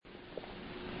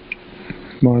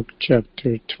Mark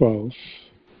chapter 12.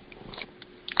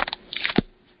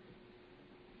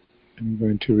 I'm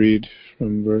going to read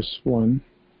from verse 1.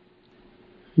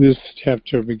 This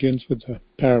chapter begins with a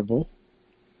parable,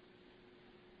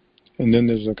 and then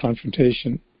there's a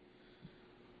confrontation,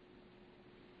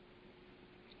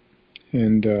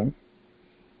 and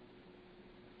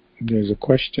there's a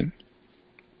question.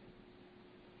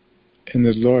 And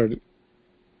the Lord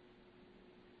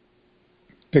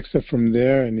picks up from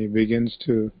there, and he begins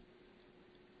to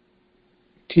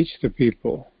teach the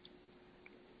people.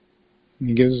 And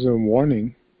he gives a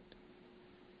warning,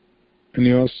 and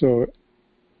he also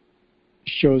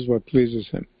shows what pleases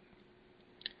him.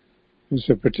 It's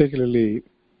a particularly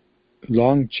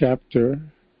long chapter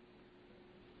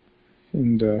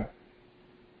in the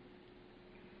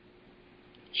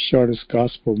shortest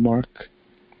gospel, Mark.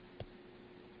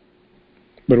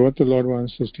 But what the Lord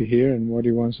wants us to hear and what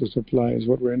he wants us to apply is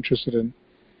what we're interested in.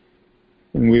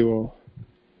 And we will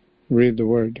read the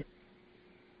word.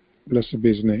 Blessed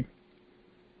be his name.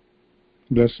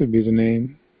 Blessed be the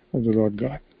name of the Lord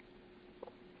God.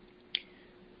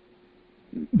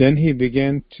 Then he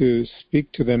began to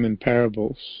speak to them in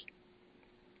parables.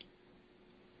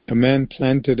 A man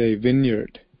planted a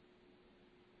vineyard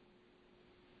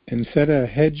and set a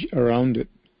hedge around it,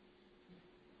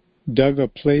 dug a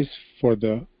place for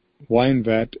the wine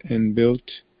vat, and built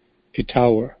a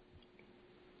tower.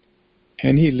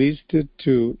 And he leased it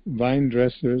to vine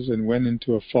dressers and went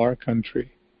into a far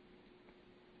country.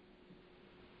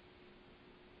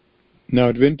 Now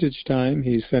at vintage time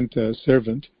he sent a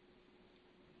servant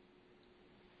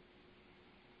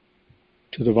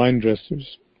to the vine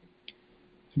dressers,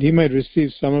 that he might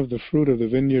receive some of the fruit of the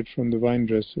vineyard from the vine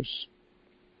dressers.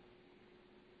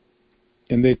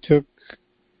 And they took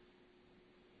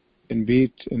and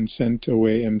beat and sent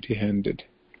away empty-handed.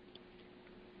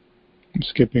 I'm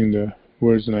skipping the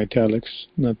words in italics,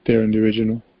 not there in the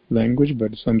original language,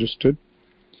 but it's understood.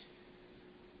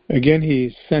 Again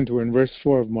he sent, we're in verse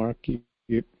 4 of Mark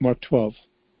 12,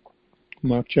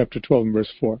 Mark chapter 12 and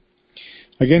verse 4.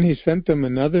 Again he sent them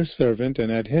another servant, and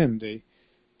at him they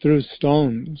threw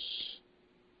stones,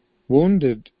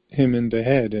 wounded him in the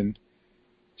head, and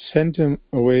sent him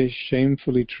away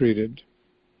shamefully treated.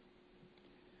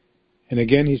 And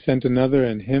again he sent another,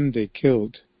 and him they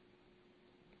killed,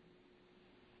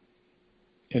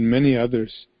 and many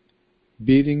others,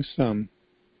 beating some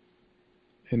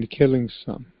and killing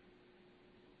some.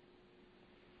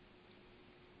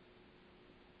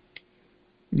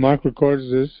 Mark records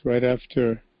this right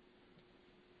after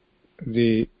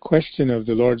the question of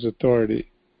the Lord's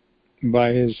authority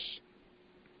by his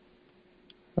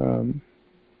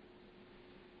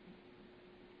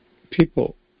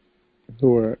people,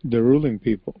 who were the ruling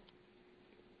people,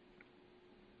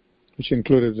 which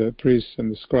included the priests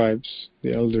and the scribes,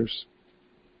 the elders.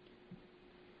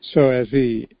 So as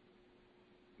he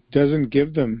doesn't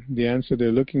give them the answer they're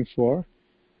looking for,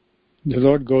 the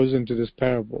Lord goes into this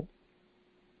parable.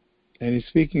 And he's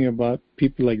speaking about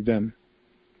people like them.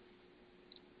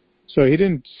 So he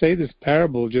didn't say this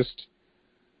parable just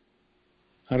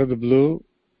out of the blue.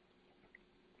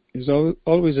 There's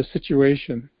always a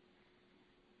situation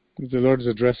that the Lord is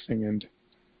addressing. And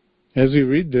as we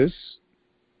read this,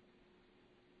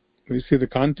 we see the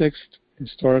context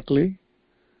historically,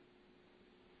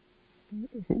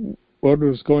 what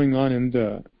was going on in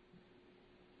the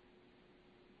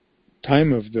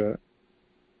time of the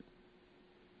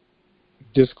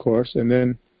discourse, and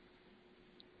then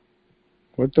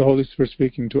what the Holy Spirit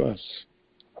speaking to us.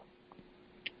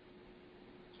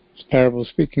 This parable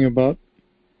speaking about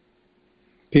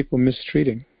people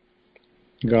mistreating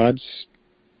God's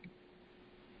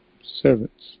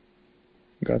servants,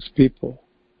 God's people,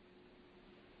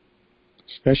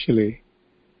 especially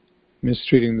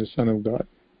mistreating the Son of God.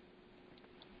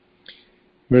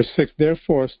 Verse 6,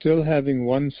 therefore, still having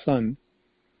one son,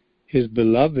 his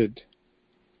beloved,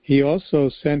 he also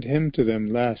sent him to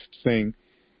them last, saying,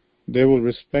 they will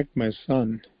respect my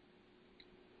son.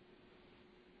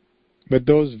 But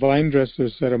those vine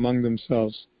dressers said among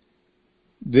themselves,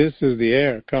 this is the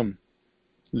heir, come,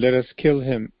 let us kill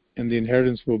him, and the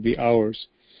inheritance will be ours.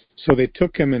 So they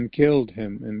took him and killed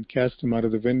him, and cast him out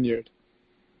of the vineyard.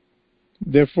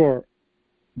 Therefore,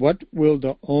 what will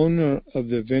the owner of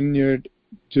the vineyard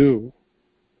do?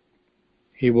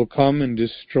 He will come and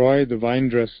destroy the vine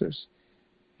dressers,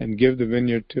 and give the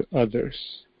vineyard to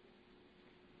others.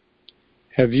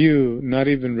 Have you not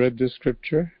even read this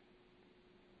scripture?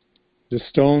 The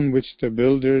stone which the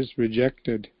builders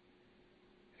rejected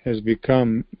has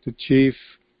become the chief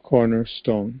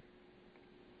cornerstone.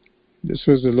 This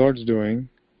was the Lord's doing,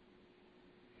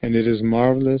 and it is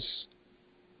marvelous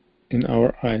in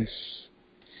our eyes.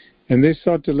 And they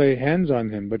sought to lay hands on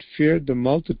him, but feared the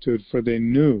multitude, for they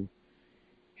knew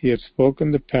he had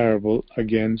spoken the parable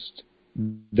against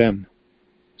them.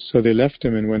 So they left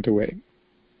him and went away.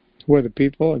 Who are the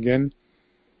people? Again,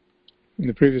 in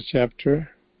the previous chapter,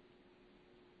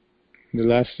 in the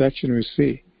last section, we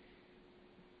see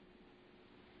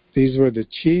these were the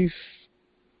chief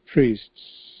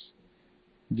priests,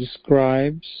 the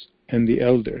scribes, and the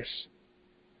elders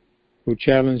who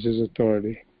challenged his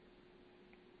authority,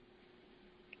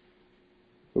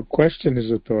 who questioned his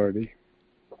authority,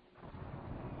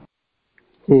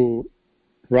 who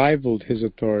rivaled his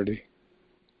authority,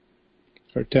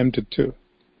 or attempted to.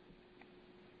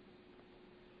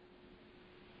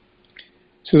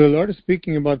 So the Lord is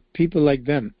speaking about people like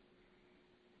them,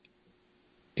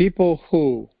 people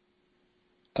who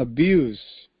abuse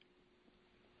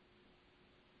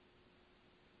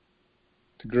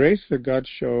the grace that God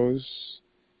shows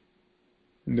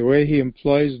and the way He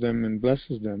employs them and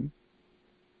blesses them,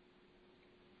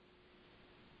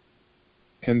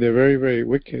 and they're very, very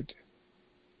wicked.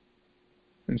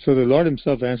 And so the Lord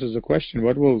Himself answers the question,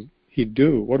 what will He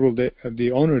do? What will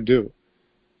the owner do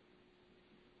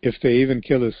if they even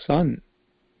kill his son?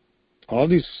 All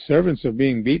these servants are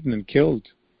being beaten and killed,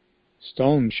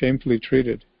 stoned, shamefully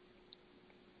treated.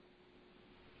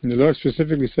 And the Lord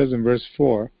specifically says in verse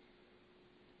 4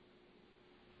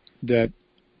 that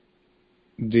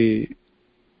the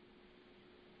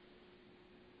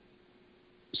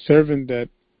servant that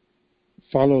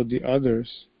followed the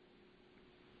others,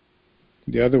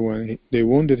 the other one, they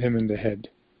wounded him in the head.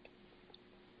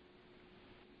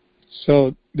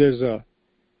 So there's a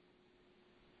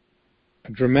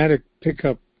dramatic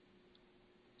pickup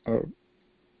or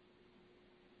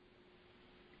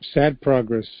sad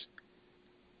progress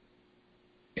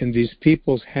in these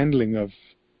people's handling of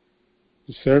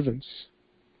the servants.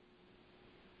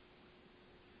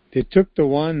 They took the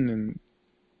one and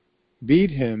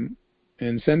beat him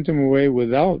and sent him away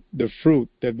without the fruit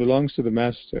that belongs to the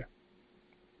master.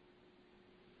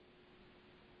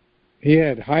 He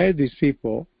had hired these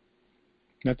people,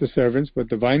 not the servants, but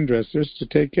the vine dressers, to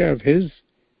take care of his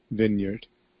vineyard.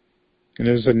 And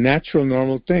it was a natural,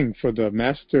 normal thing for the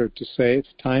master to say,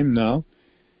 it's time now.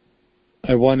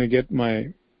 I want to get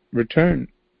my return,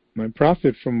 my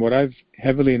profit from what I've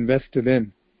heavily invested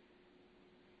in.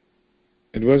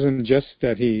 It wasn't just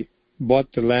that he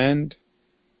bought the land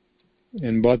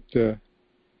and bought the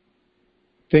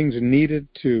things needed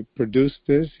to produce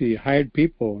this. He hired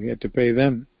people. He had to pay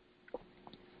them.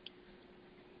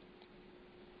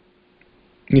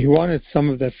 And he wanted some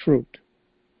of that fruit.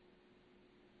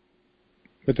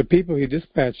 But the people he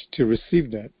dispatched to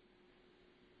receive that,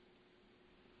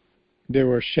 they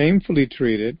were shamefully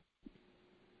treated,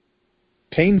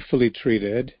 painfully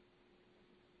treated,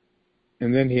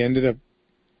 and then he ended up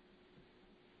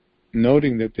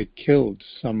noting that they killed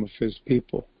some of his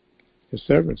people, his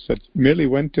servants, that merely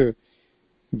went to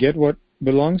get what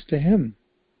belongs to him.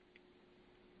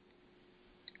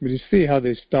 But you see how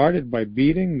they started by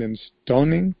beating, then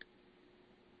stoning,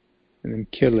 and then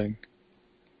killing.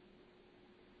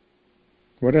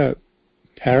 What a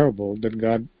parable that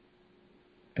God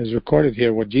has recorded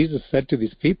here, what Jesus said to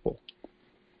these people.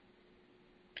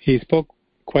 He spoke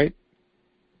quite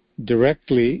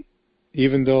directly,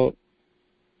 even though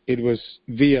it was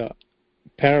via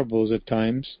parables at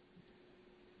times.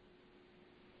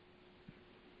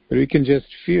 But we can just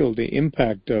feel the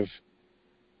impact of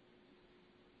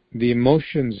the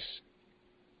emotions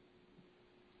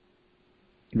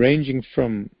ranging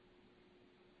from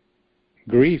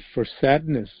grief or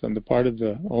sadness on the part of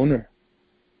the owner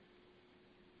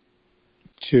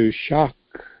to shock,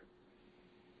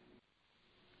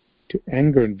 to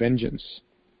anger and vengeance,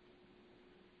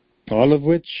 all of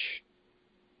which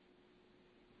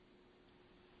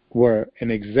were an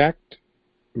exact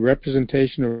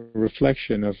representation or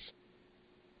reflection of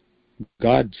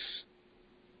God's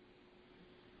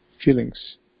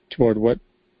feelings toward what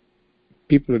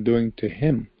people are doing to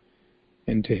Him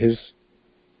and to His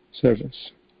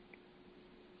servants.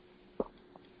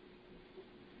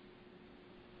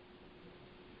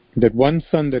 That one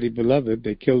son that He beloved,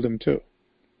 they killed him too.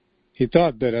 He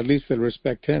thought that at least they'll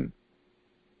respect him.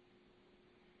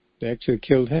 They actually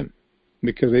killed him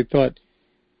because they thought,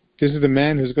 this is the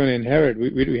man who's going to inherit.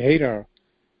 We hate our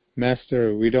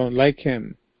master. We don't like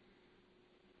him.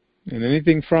 And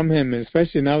anything from him,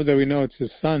 especially now that we know it's his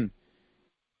son,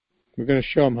 we're going to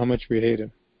show him how much we hate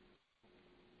him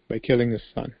by killing his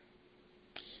son.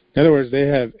 In other words, they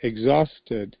have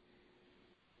exhausted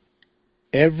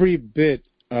every bit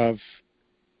of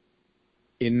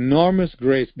enormous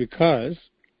grace because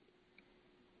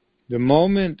The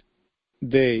moment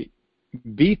they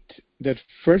beat that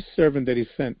first servant that he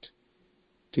sent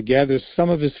to gather some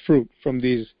of his fruit from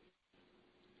these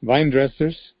vine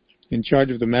dressers in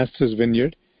charge of the master's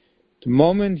vineyard, the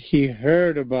moment he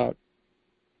heard about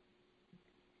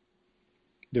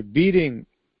the beating,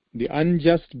 the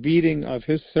unjust beating of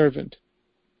his servant,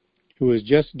 who was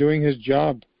just doing his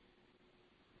job,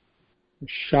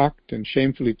 shocked and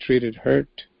shamefully treated,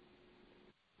 hurt,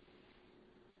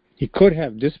 he could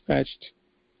have dispatched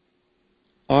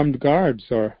armed guards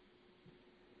or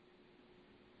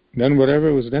done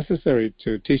whatever was necessary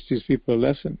to teach these people a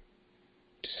lesson,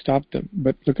 to stop them.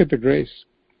 But look at the grace.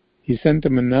 He sent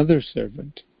them another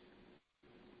servant.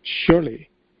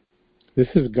 Surely, this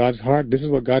is God's heart. This is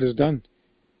what God has done.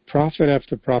 Prophet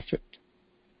after prophet.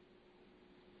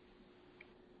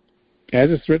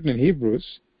 As it's written in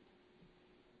Hebrews,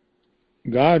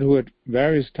 God, who at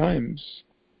various times,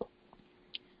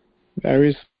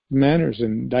 various manners,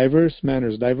 in diverse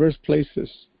manners, diverse places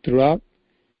throughout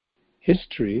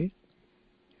history,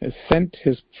 has sent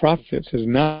his prophets, has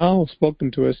now spoken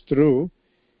to us through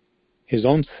his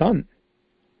own Son,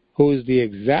 who is the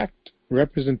exact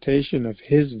representation of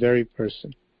his very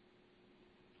person.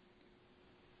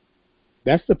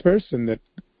 That's the person that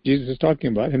Jesus is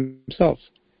talking about, himself.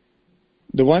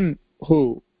 The one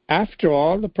who, after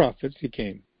all the prophets, he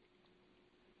came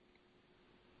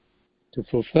to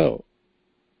fulfill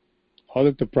all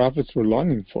that the prophets were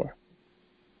longing for.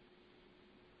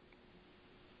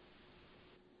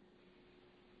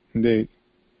 And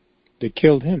they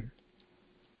killed him.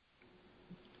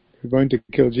 They're going to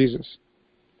kill Jesus.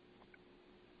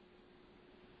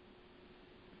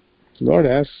 The Lord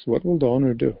asks, what will the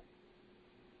owner do?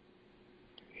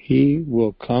 He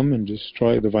will come and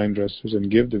destroy the vine dressers and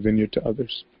give the vineyard to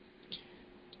others.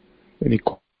 And he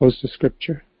quotes the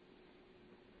scripture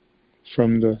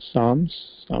from the Psalms,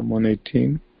 Psalm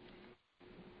 118.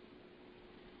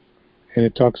 And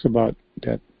it talks about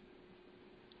that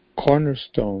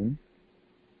cornerstone,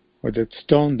 or that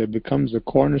stone that becomes the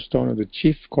cornerstone, or the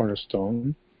chief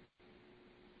cornerstone,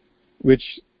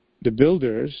 which the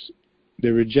builders, they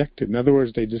rejected. In other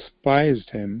words, they despised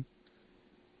him,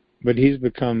 but he's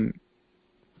become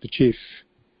the chief.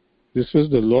 This was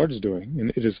the Lord's doing,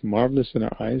 and it is marvelous in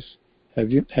our eyes.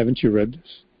 Haven't you read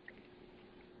this?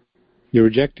 You're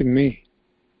rejecting me.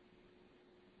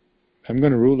 I'm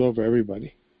going to rule over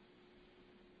everybody.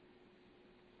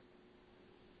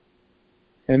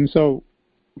 And so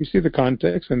we see the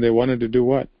context, and they wanted to do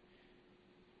what?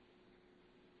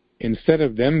 Instead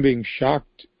of them being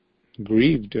shocked,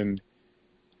 grieved, and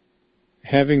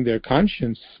having their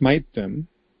conscience smite them,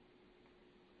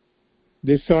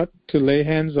 they sought to lay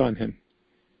hands on him.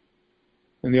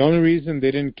 And the only reason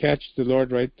they didn't catch the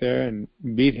Lord right there and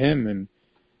beat him and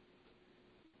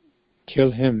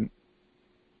kill him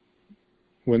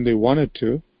when they wanted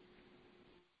to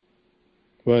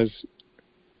was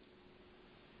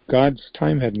God's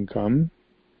time hadn't come.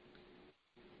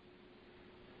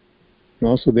 And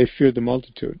also they feared the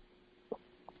multitude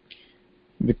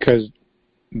because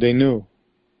they knew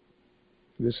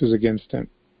this was against them.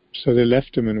 So they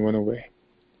left him and went away.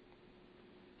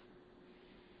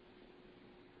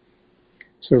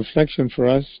 So reflection for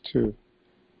us to,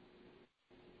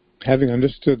 having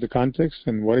understood the context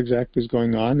and what exactly is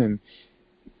going on, and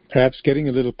perhaps getting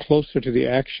a little closer to the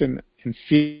action and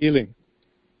feeling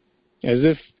as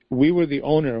if we were the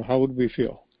owner, how would we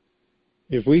feel?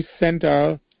 If we sent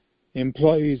our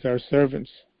employees, our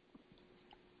servants,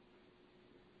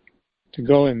 to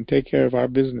go and take care of our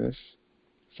business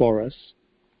for us,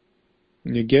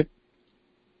 and you get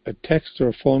a text or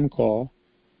a phone call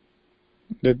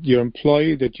that your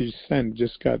employee that you sent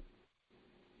just got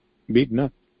beaten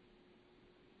up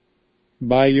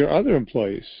by your other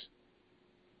employees.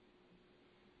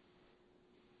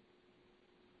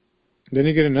 Then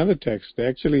you get another text. They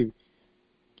actually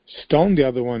stoned the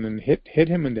other one and hit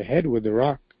him in the head with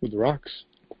rocks.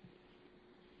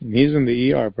 And he's in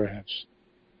the ER perhaps,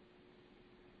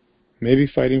 maybe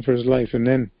fighting for his life. And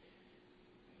then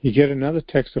you get another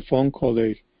text, a phone call.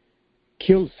 They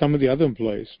killed some of the other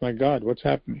employees. My God, what's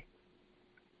happening?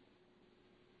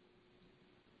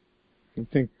 I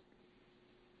think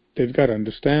they've got to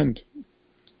understand.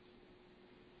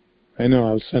 I know,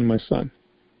 I'll send my son.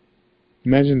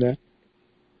 Imagine that.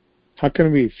 How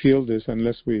can we feel this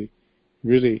unless we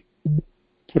really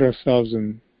put ourselves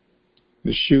in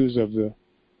the shoes of the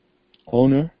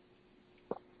owner?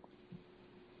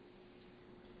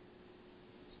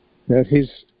 That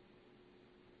he's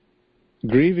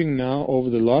grieving now over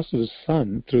the loss of his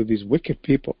son through these wicked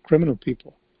people, criminal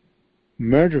people,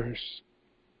 murderers.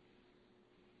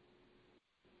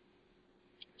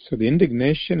 So the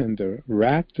indignation and the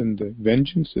wrath and the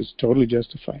vengeance is totally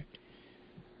justified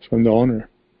from the owner.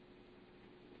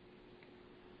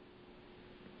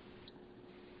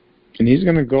 And he's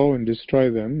going to go and destroy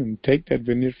them and take that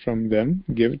vineyard from them,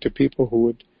 give it to people who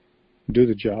would do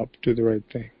the job, do the right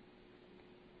thing.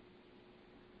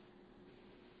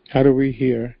 How do we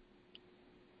hear?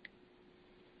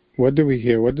 What do we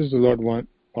hear? What does the Lord want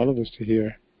all of us to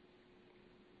hear?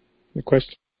 The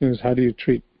question is, how do you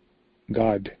treat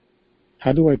God?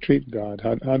 How do I treat God?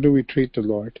 How do we treat the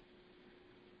Lord?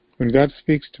 When God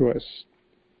speaks to us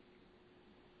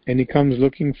and He comes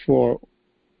looking for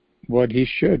what He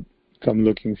should come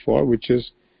looking for, which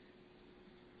is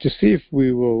to see if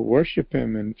we will worship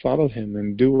Him and follow Him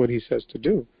and do what He says to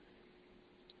do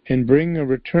and bring a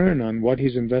return on what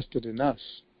He's invested in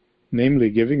us, namely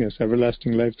giving us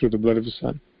everlasting life through the blood of His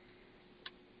Son.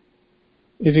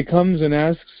 If He comes and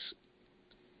asks,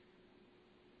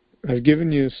 I've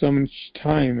given you so much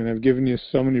time and I've given you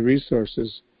so many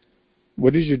resources,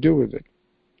 what did you do with it?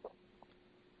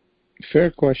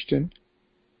 Fair question.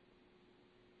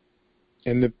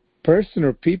 And the person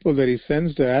or people that He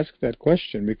sends to ask that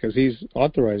question, because He's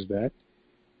authorized that,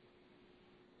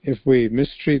 if we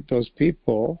mistreat those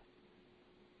people,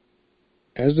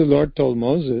 as the Lord told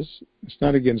Moses, it's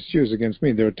not against you, it's against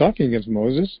me. They were talking against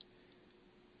Moses,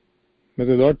 but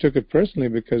the Lord took it personally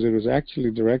because it was actually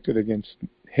directed against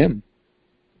him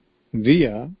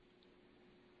via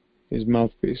his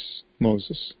mouthpiece,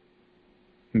 Moses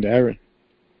and Aaron.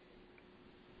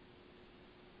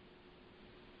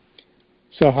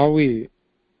 So how we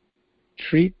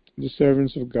treat the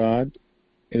servants of God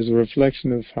is a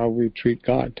reflection of how we treat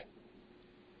God.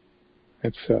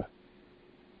 It's a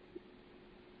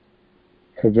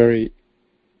very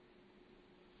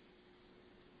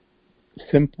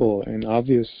simple and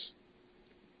obvious,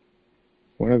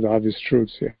 one of the obvious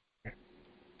truths here.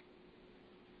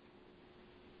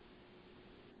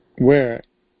 Where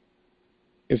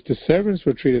if the servants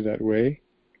were treated that way,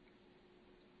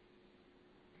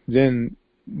 then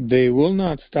they will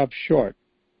not stop short.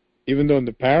 Even though in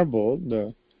the parable,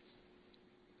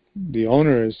 the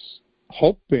owner is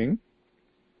hoping,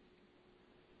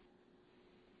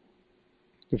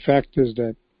 the fact is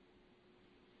that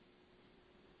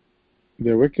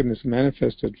their wickedness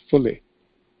manifested fully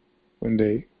when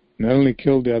they not only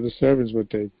killed the other servants, but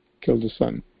they killed the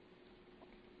son.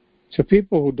 So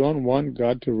people who don't want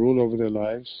God to rule over their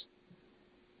lives,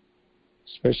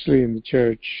 especially in the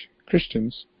church,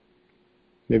 Christians,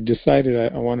 they've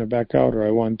decided, I want to back out, or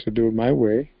I want to do it my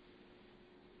way.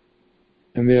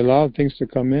 And they allow things to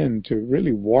come in to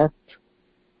really warp,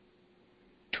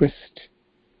 twist,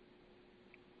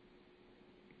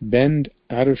 bend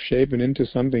out of shape and into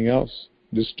something else,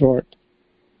 distort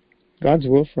God's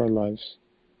will for our lives.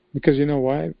 Because you know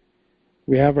why?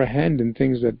 We have our hand in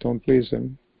things that don't please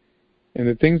Him. And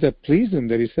the things that please Him,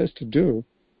 that He says to do,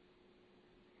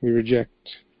 we reject.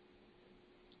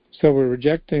 So we're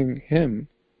rejecting Him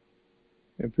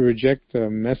if we reject the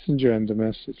messenger and the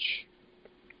message.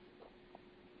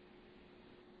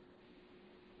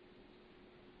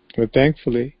 But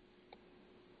thankfully,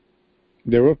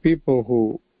 there were people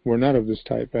who were not of this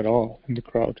type at all in the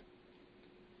crowd.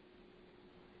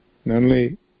 Not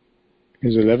only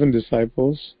His 11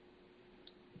 disciples,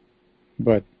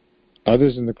 but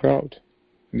others in the crowd.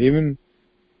 And even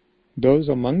those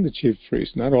among the chief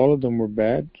priests, not all of them were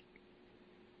bad.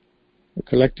 But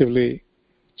collectively,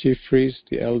 chief priests,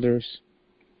 the elders,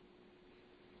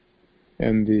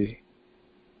 and the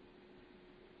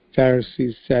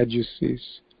Pharisees,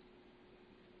 Sadducees,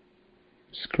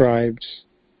 scribes,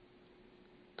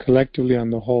 collectively on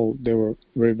the whole, they were a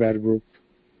very bad group.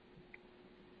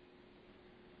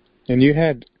 And you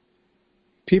had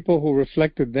people who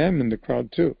reflected them in the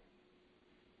crowd too.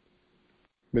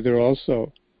 But there are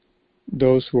also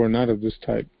those who are not of this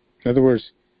type. In other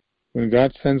words, when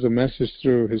God sends a message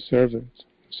through His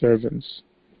servants,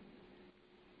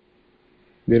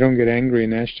 they don't get angry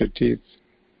and gnash their teeth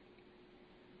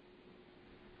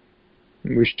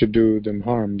and wish to do them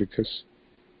harm, because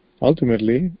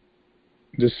ultimately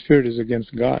the spirit is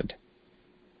against God.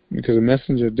 Because the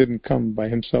messenger didn't come by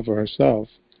himself or herself.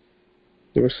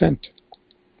 They were sent.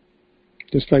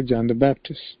 Just like John the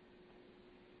Baptist.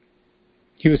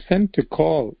 He was sent to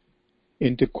call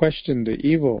into question the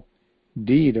evil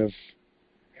deed of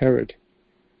Herod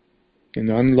in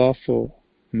the unlawful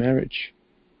marriage.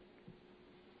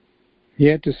 He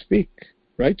had to speak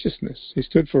righteousness. He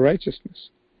stood for righteousness.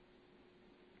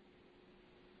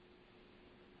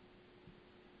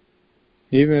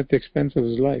 Even at the expense of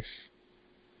his life.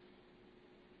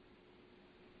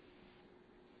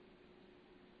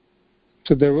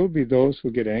 So there will be those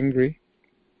who get angry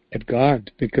at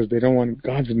God because they don't want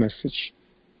God's message.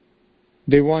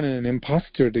 They want an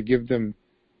impostor to give them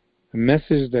a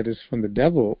message that is from the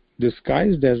devil,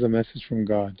 disguised as a message from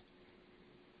God.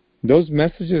 Those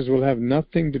messages will have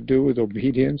nothing to do with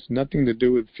obedience, nothing to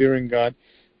do with fearing God,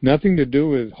 nothing to do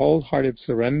with wholehearted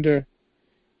surrender,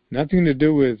 nothing to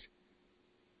do with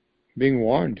being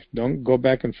warned. Don't go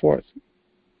back and forth.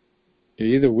 You're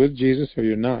either with Jesus or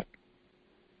you're not.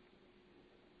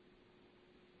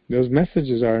 Those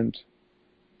messages aren't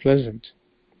pleasant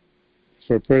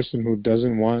for a person who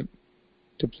doesn't want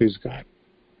to please God.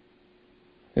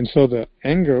 And so the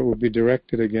anger will be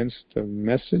directed against the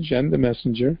message and the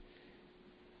messenger,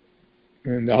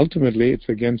 and ultimately it's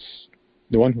against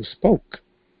the one who spoke.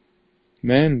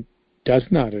 Man does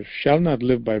not or shall not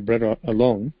live by bread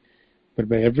alone, but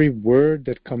by every word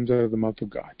that comes out of the mouth of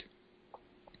God.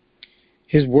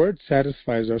 His word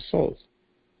satisfies our soul.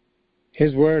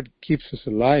 His word keeps us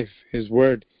alive. His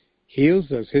word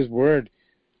heals us. His word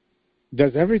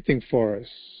does everything for us,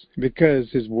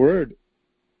 because His word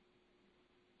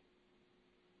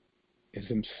is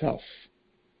Himself.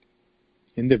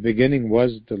 In the beginning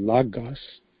was the Logos,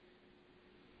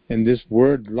 and this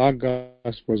word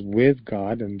Logos was with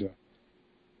God, and the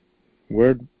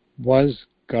word was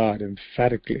God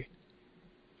emphatically.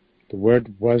 The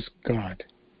word was God.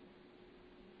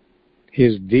 He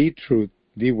is the truth,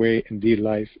 the way, and the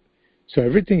life. So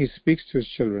everything He speaks to His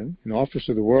children and offers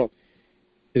to the world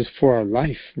is for our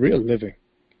life, real living.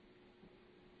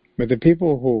 But the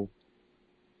people who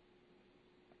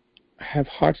have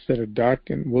hearts that are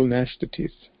darkened will gnash the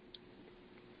teeth.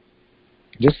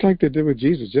 Just like they did with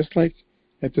Jesus, just like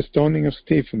at the stoning of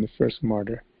Stephen, the first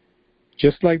martyr,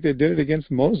 just like they did it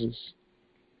against Moses.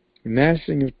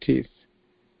 Gnashing of teeth,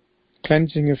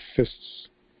 clenching of fists,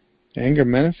 anger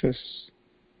manifests.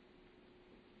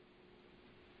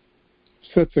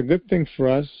 So it's a good thing for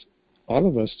us, all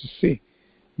of us, to see,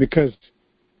 because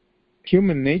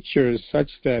human nature is such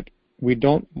that we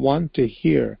don't want to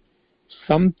hear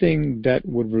something that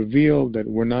would reveal that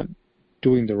we're not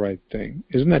doing the right thing.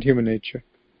 Isn't that human nature?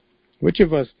 Which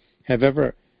of us have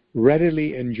ever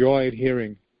readily enjoyed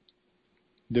hearing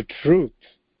the truth?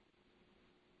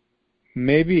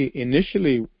 Maybe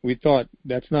initially we thought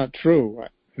that's not true,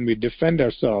 and we defend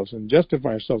ourselves and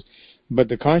justify ourselves, but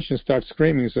the conscience starts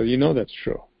screaming and says, you know that's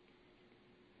true.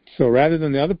 So rather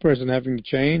than the other person having to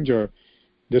change or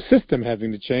the system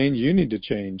having to change, you need to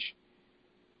change.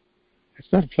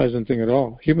 It's not a pleasant thing at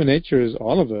all. Human nature is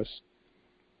all of us,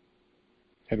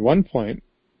 at one point,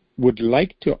 would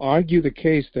like to argue the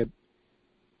case that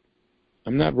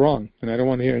I'm not wrong and I don't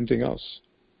want to hear anything else.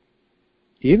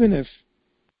 Even if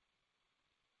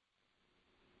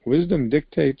wisdom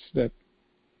dictates that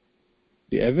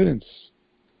the evidence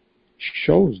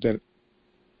shows that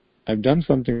I've done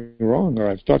something wrong or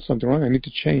I've thought something wrong, I need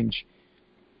to change.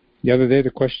 The other day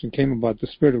the question came about the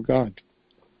Spirit of God.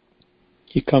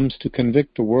 He comes to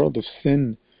convict the world of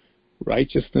sin,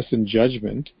 righteousness, and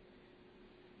judgment.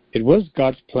 It was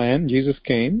God's plan. Jesus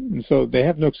came, and so they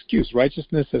have no excuse.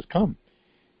 Righteousness has come.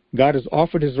 God has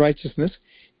offered His righteousness.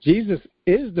 Jesus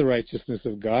is the righteousness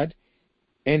of God,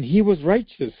 and He was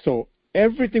righteous, so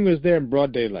everything was there in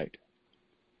broad daylight.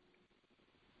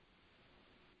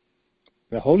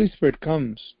 The Holy Spirit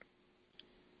comes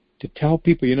to tell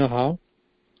people, you know how?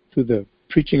 Through the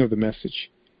preaching of the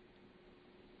message.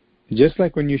 Just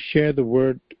like when you share the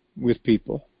word with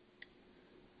people,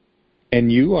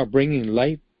 and you are bringing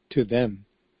light to them,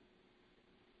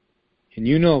 and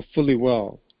you know fully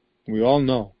well, we all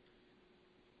know,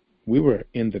 we were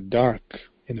in the dark,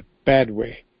 in a bad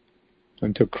way,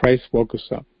 until Christ woke us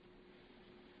up.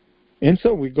 And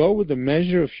so we go with a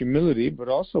measure of humility, but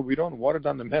also we don't water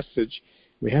down the message.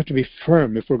 We have to be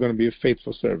firm if we're going to be a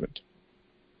faithful servant.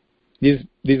 These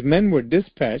men were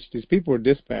dispatched, these people were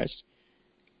dispatched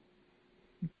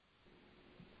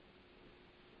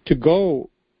to go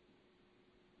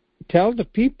tell the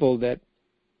people that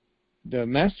the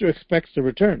master expects a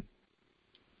return.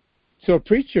 So a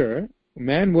preacher,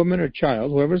 man, woman, or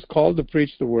child, whoever is called to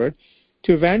preach the word,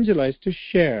 to evangelize, to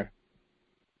share.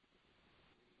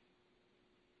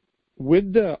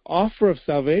 With the offer of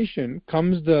salvation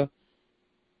comes the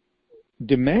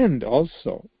demand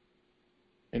also.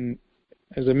 And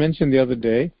as I mentioned the other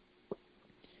day,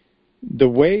 the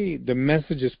way the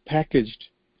message is packaged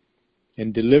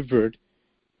and delivered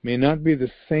may not be the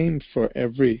same for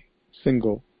every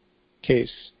single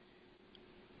case.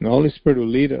 The Holy Spirit will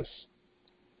lead us.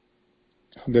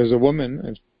 There's a woman,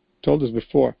 I've told this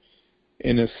before,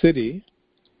 in a city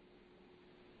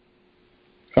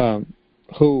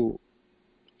who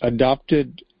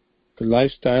adopted a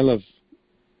lifestyle of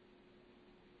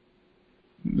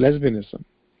lesbianism.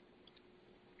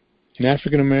 An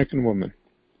African American woman.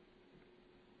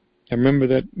 I remember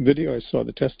that video, I saw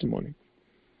the testimony.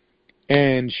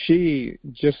 And she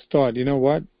just thought, you know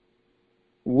what?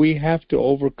 We have to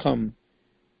overcome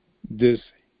this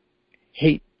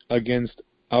hate against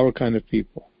our kind of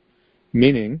people.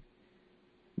 Meaning,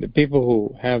 the people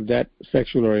who have that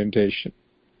sexual orientation.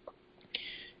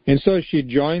 And so she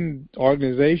joined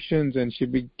organizations and she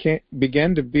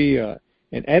began to be an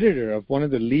editor of one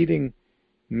of the leading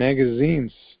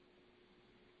magazines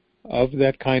of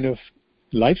that kind of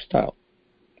lifestyle,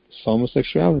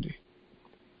 homosexuality.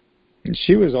 And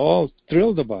she was all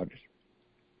thrilled about it.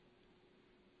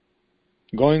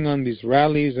 Going on these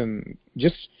rallies and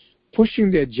just pushing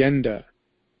the agenda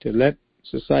to let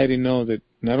society know that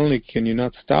not only can you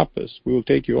not stop us, we will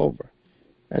take you over.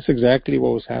 That's exactly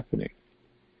what was happening.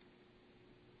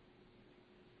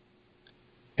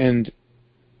 And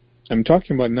I'm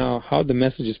talking about now how the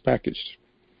message is packaged.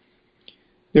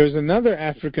 There's another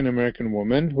African American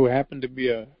woman who happened to be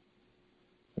a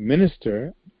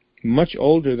minister, much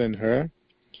older than her,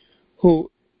 who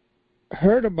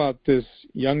heard about this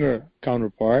younger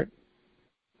counterpart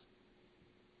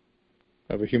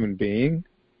of a human being,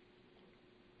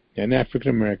 an African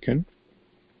American,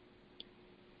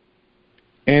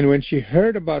 and when she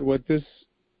heard about what this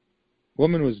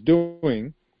woman was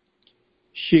doing,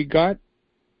 she got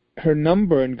her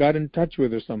number and got in touch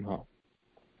with her somehow.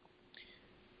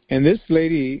 And this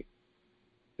lady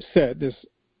said, this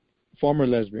former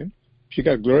lesbian, she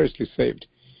got gloriously saved.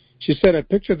 She said, I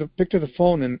picked up the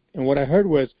phone, and what I heard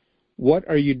was, what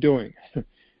are you doing?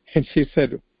 And she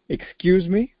said, excuse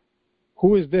me?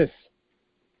 Who is this?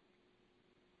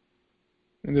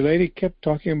 And the lady kept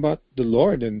talking about the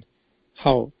Lord and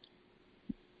how,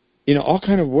 all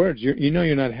kind of words.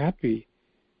 You're not happy.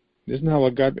 This is not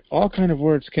what God... All kind of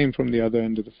words came from the other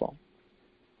end of the phone.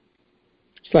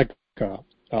 It's like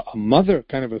a mother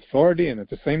kind of authority, and at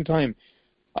the same time,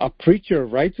 a preacher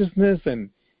of righteousness, and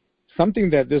something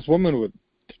that this woman would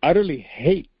utterly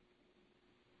hate,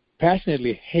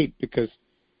 passionately hate, because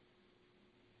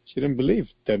she didn't believe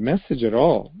that message at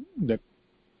all, that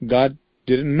God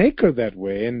didn't make her that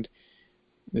way, and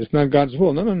it's not God's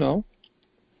will. No.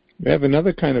 We have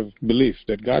another kind of belief,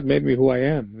 that God made me who I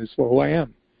am. This is who I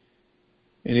am.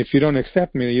 And if you don't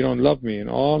accept me, you don't love me, and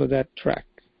all of that track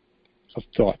of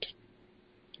thought.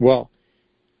 Well,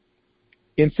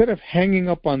 instead of hanging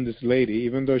up on this lady,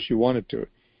 even though she wanted to,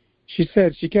 she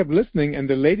said, she kept listening, and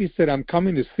the lady said, I'm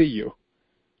coming to see you.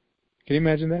 Can you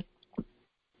imagine that?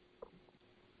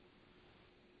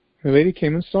 The lady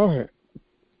came and saw her.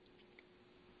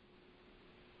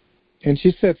 And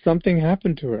she said something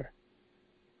happened to her,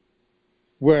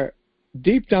 where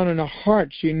deep down in her heart,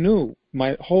 she knew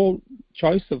my whole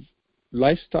choice of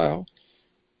lifestyle,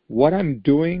 what I'm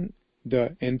doing,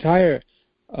 the entire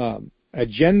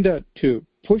agenda to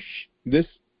push this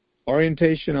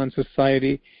orientation on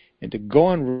society and to go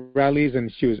on rallies,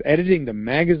 and she was editing the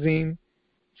magazine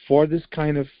for this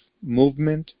kind of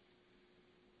movement.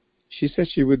 She said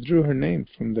she withdrew her name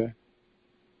from the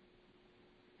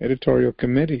editorial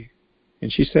committee.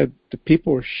 And she said the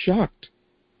people were shocked.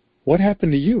 What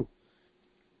happened to you?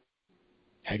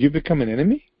 Have you become an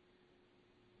enemy?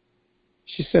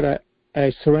 She said,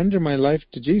 I surrender my life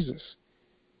to Jesus.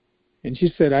 And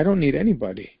she said, I don't need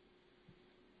anybody.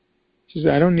 She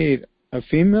said, I don't need a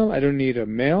female. I don't need a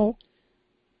male.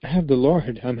 I have the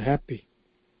Lord. I'm happy.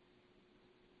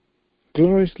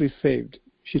 Gloriously saved.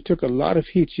 She took a lot of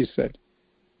heat, she said.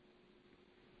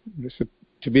 This is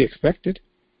to be expected.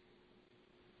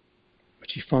 But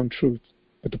she found truth.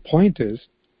 But the point is,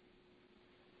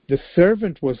 the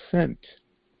servant was sent.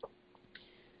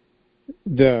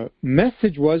 The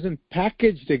message wasn't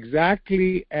packaged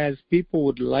exactly as people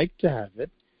would like to have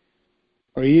it,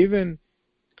 or even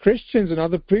Christians and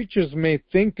other preachers may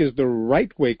think is the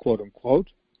right way, quote unquote.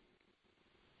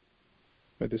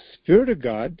 But the Spirit of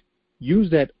God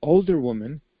used that older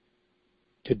woman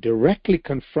to directly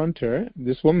confront her,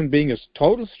 this woman being a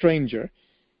total stranger,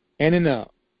 and in a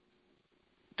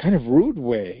kind of rude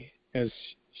way, as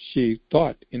she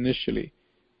thought initially.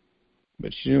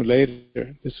 But she knew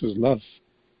later this was love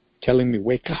telling me,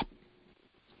 wake up.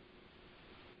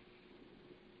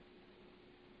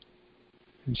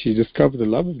 And she discovered the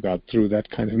love of God through that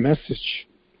kind of message.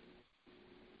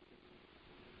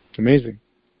 Amazing.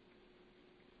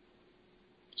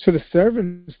 So the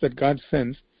servants that God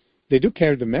sends, they do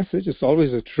carry the message. It's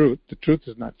always the truth. The truth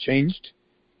is not changed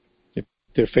if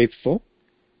they're faithful.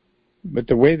 But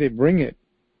the way they bring it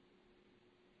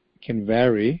can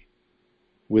vary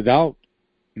without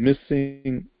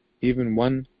missing even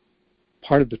one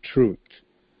part of the truth.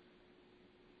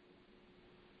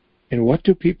 And what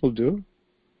do?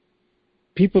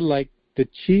 People like the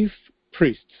chief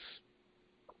priests,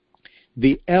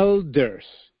 the elders,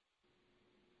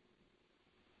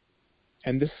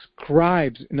 and the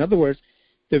scribes. In other words,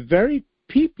 the very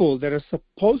people that are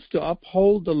supposed to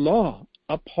uphold the law,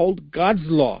 uphold God's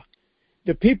law,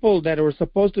 the people that were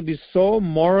supposed to be so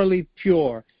morally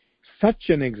pure, such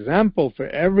an example for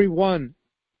everyone,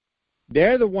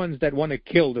 they're the ones that want to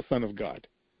kill the Son of God.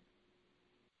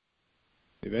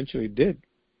 Eventually did.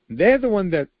 They're the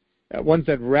ones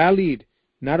that rallied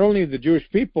not only the Jewish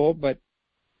people, but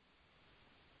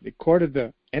they courted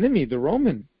the enemy, the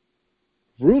Roman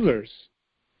rulers,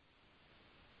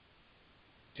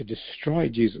 to destroy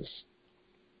Jesus.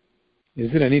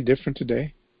 Is it any different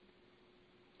today?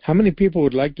 How many people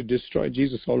would like to destroy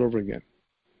Jesus all over again?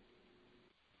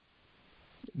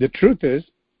 The truth is,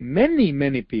 many,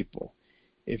 many people,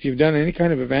 if you've done any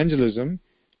kind of evangelism,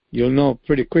 you'll know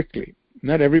pretty quickly.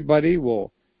 Not everybody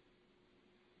will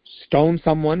stone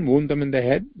someone, wound them in the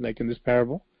head, like in this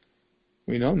parable.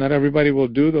 We know not everybody will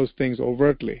do those things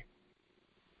overtly.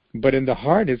 But in the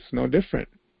heart, it's no different.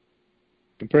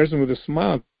 The person with a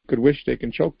smile could wish they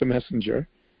can choke the messenger,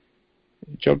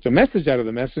 choke the message out of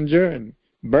the messenger, and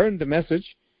burn the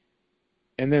message,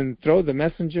 and then throw the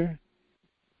messenger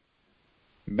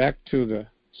back to the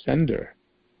sender.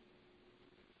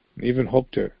 Even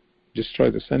hope to destroy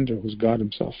the sender, who's God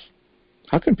himself.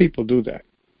 How can people do that?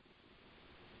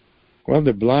 Well,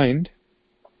 they're blind.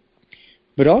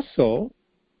 But also,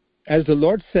 as the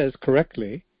Lord says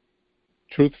correctly,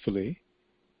 truthfully,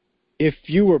 if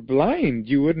you were blind,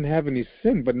 you wouldn't have any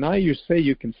sin. But now you say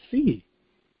you can see.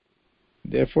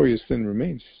 Therefore, your sin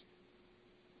remains.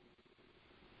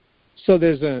 So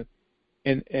there's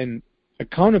an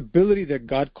accountability that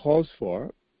God calls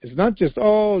for. It's not just,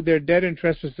 they're dead in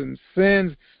trespasses and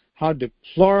sins. How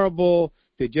deplorable.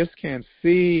 They just can't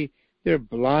see. They're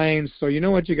blind. So you know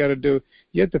what you got to do?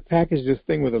 You have to package this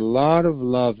thing with a lot of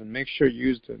love and make sure you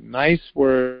use the nice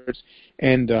words.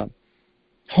 And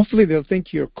hopefully they'll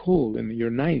think you're cool and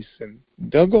you're nice. And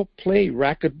they'll go play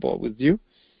racquetball with you.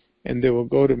 And they will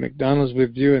go to McDonald's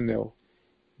with you. And they'll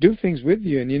do things with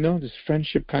you. And you know, this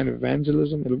friendship kind of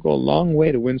evangelism, it'll go a long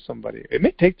way to win somebody. It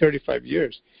may take 35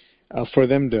 years for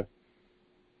them to,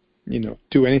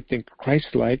 do anything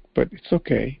Christ-like, but it's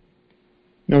okay.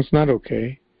 No, it's not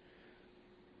okay.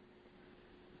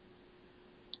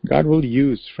 God will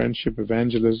use friendship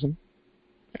evangelism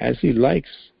as He likes,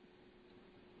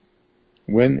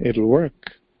 when it'll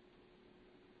work.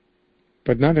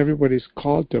 But not everybody's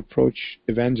called to approach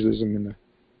evangelism in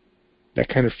that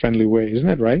kind of friendly way. Isn't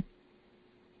that right?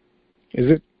 Is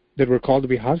it that we're called to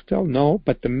be hostile? No,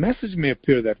 but the message may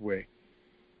appear that way.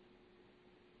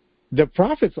 The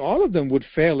prophets, all of them, would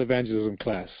fail evangelism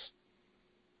class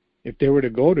if they were to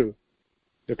go to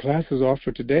the classes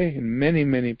offered today in many,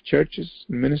 many churches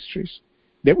and ministries.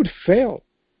 They would fail.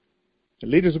 The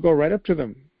leaders would go right up to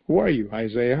them. Who are you,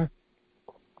 Isaiah?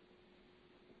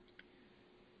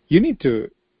 You need to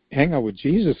hang out with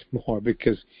Jesus more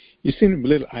because you seem a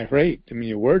little irate. I mean,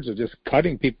 your words are just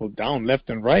cutting people down left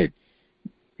and right.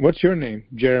 What's your name?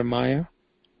 Jeremiah?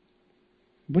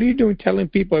 What are you doing telling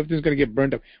people everything's going to get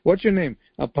burned up? What's your name?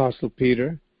 Apostle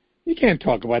Peter. You can't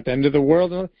talk about the end of the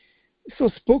world. So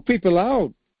spook people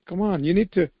out. Come on, you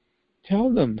need to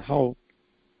tell them how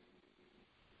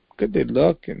good they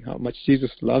look and how much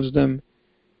Jesus loves them.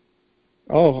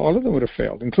 All of them would have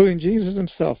failed, including Jesus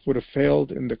himself would have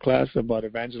failed in the class about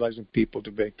evangelizing people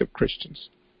to make them Christians.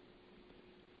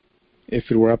 If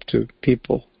it were up to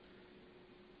people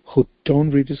who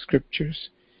don't read the scriptures,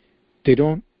 they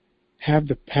don't have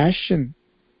the passion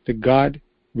that God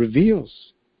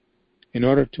reveals in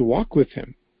order to walk with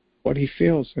Him, what He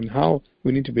feels and how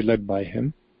we need to be led by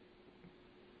Him.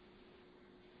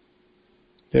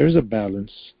 There is a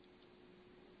balance.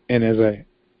 And as I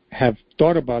have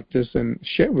thought about this and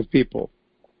shared with people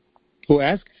who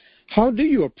ask, how do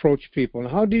you approach people?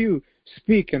 And how do you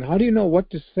speak? And how do you know what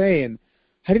to say? And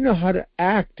how do you know how to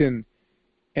act? And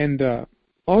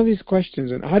all these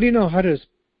questions. And how do you know how to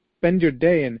spend your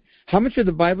day? And how much of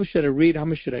the Bible should I read? How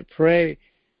much should I pray?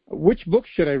 Which book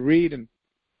should I read? And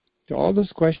to all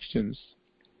those questions,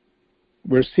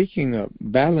 we're seeking a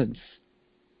balance.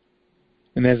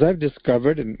 And as I've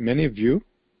discovered, and many of you,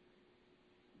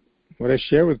 what I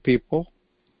share with people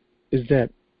is that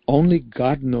only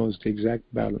God knows the exact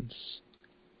balance.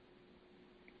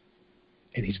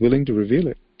 And He's willing to reveal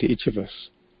it to each of us.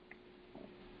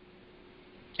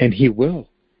 And He will,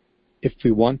 if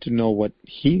we want to know what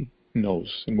He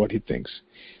knows and what He thinks.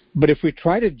 But if we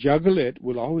try to juggle it,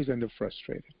 we'll always end up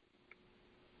frustrated.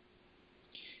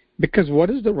 Because what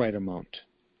is the right amount?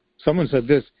 Someone said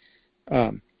this,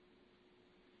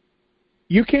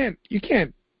 You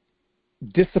can't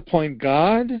disappoint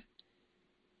God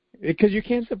because you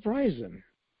can't surprise Him.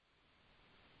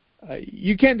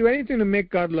 You can't do anything to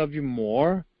make God love you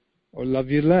more or love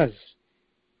you less.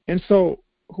 And so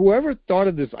whoever thought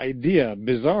of this idea,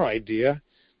 bizarre idea,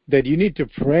 that you need to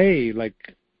pray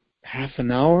like half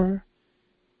an hour,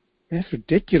 that's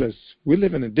ridiculous. We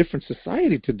live in a different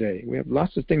society today. We have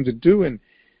lots of things to do, and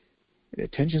the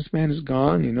attention span is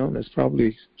gone. That's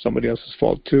probably somebody else's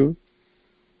fault too.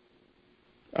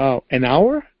 An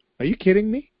hour? Are you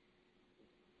kidding me?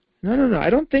 No. I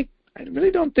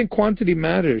really don't think quantity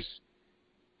matters.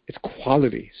 It's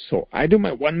quality. So I do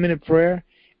my 1 minute prayer,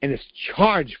 and it's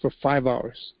charged for 5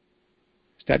 hours.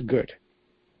 It's that good.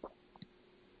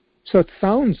 So it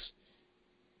sounds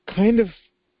kind of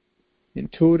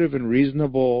intuitive and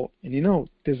reasonable. And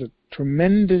there's a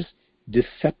tremendous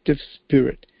deceptive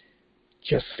spirit,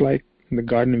 just like in the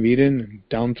Garden of Eden and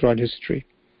down throughout history,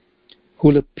 who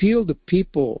will appeal to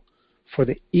people for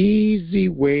the easy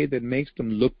way that makes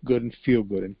them look good and feel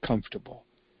good and comfortable.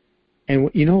 And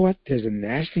you know what? There's a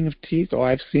gnashing of teeth. Oh,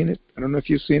 I've seen it. I don't know if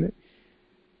you've seen it.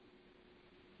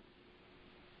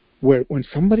 Where when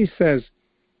somebody says,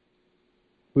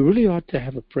 we really ought to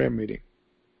have a prayer meeting,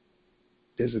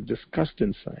 there's a disgust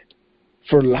inside.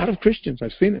 For a lot of Christians,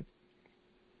 I've seen it.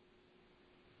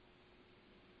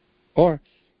 Or,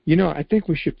 I think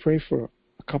we should pray for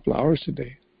a couple of hours a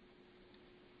day.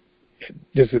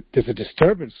 There's a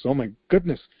disturbance. Oh my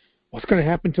goodness, what's going to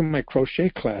happen to my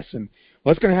crochet class, and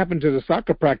what's going to happen to the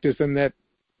soccer practice and that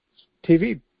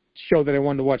TV show that I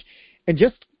wanted to watch, and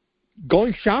just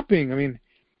going shopping.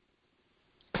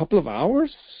 A couple of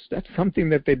hours? That's something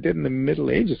that they did in the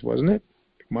Middle Ages, wasn't it?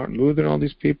 Martin Luther and all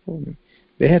these people.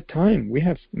 They had time. We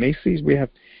have Macy's. We have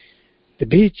the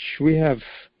beach. We have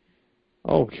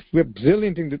a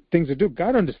zillion things to do.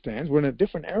 God understands. We're in a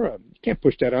different era. You can't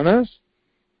push that on us.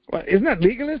 Well, isn't that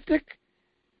legalistic?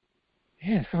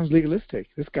 Yeah, it sounds legalistic.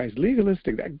 This guy's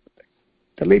legalistic.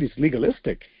 That lady's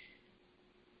legalistic.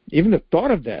 Even the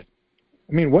thought of that.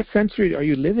 What century are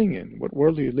you living in? What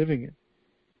world are you living in?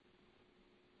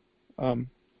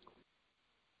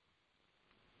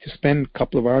 To spend a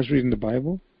couple of hours reading the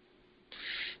Bible?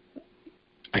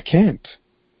 I can't.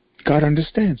 God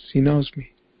understands. He knows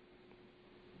me.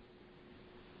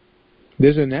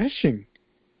 There's a gnashing.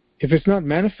 If it's not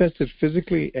manifested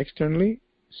physically, externally,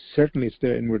 certainly it's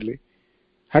there inwardly.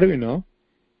 How do we know?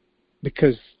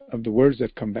 Because of the words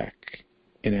that come back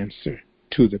in answer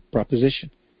to the proposition.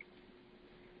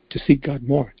 To seek God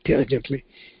more diligently.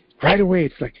 Right away,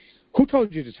 it's like, who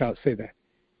told you to say that?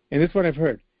 And that's what I've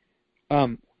heard.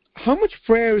 How much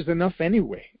prayer is enough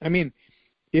anyway?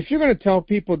 If you're going to tell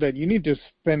people that you need to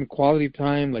spend quality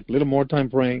time, like a little more time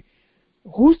praying,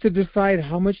 who's to decide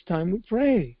how much time we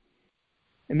pray?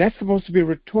 And that's supposed to be a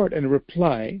retort and a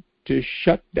reply to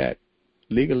shut that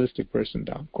legalistic person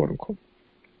down, quote unquote.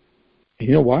 And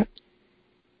you know what?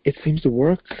 It seems to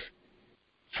work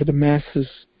for the masses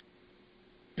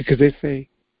because they say,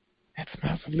 that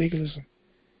smells of legalism.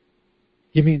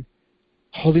 You mean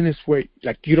holiness where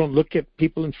you don't look at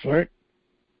people and flirt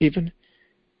even?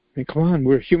 Come on,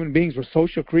 we're human beings, we're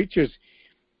social creatures.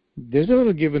 There's a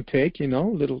little give and take,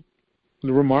 little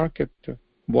remark at the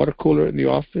water cooler in the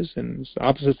office, and it's the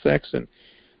opposite sex, and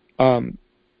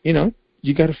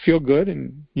you got to feel good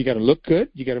and you got to look good.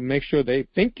 You got to make sure they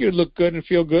think you look good and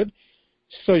feel good,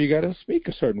 so you got to speak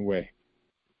a certain way.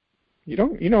 You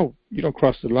don't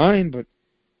cross the line, but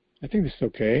I think this is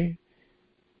okay.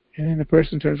 And then the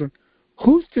person turns around.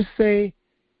 Who's to say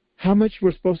how much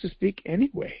we're supposed to speak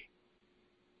anyway?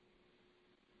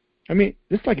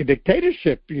 It's like a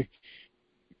dictatorship.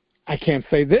 I can't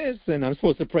say this, and I'm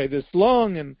supposed to pray this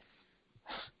long, and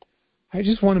I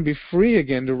just want to be free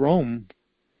again to roam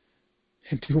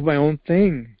and do my own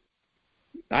thing.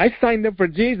 I signed up for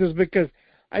Jesus because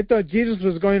I thought Jesus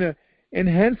was going to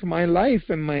enhance my life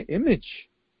and my image.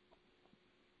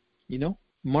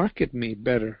 Market me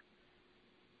better.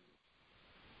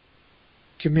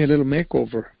 Give me a little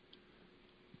makeover.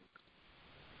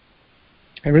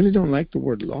 I really don't like the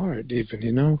word Lord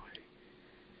even,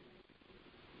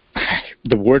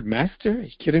 The word master? Are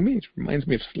you kidding me? It reminds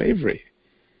me of slavery.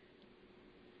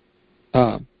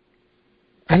 I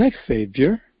like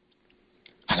Savior.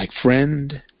 I like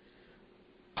friend.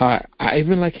 I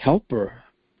even like helper.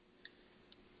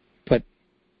 But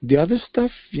the other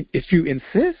stuff, if you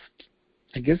insist,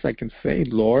 I guess I can say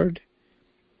Lord.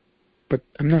 But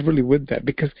I'm not really with that,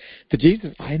 because the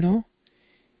Jesus I know,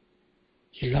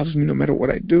 He loves me no matter what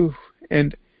I do.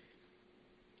 And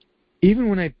even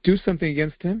when I do something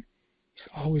against Him, He's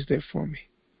always there for me.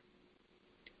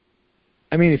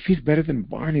 I mean, if he's better than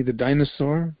Barney the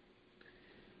dinosaur,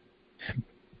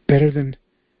 better than,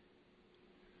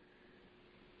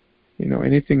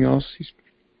 anything else, he's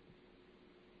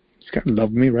got to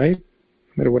love me, right?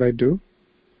 No matter what I do.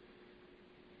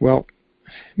 Well,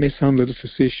 it may sound a little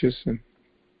facetious and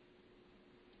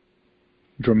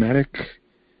dramatic,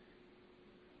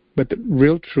 but the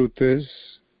real truth is,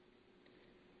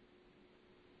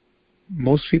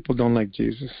 most people don't like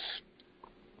Jesus.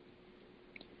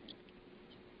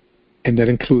 And that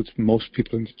includes most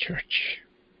people in the church.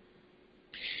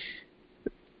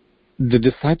 The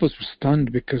disciples were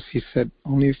stunned because he said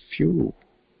only a few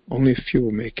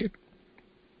will make it.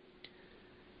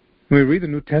 When we read the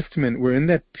New Testament, we're in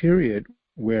that period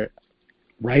where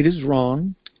right is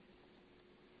wrong,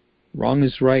 wrong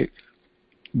is right,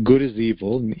 good is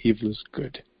evil, and evil is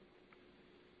good.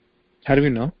 How do we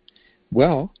know?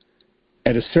 Well,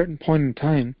 at a certain point in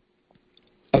time,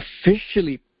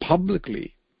 officially,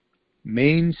 publicly,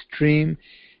 mainstream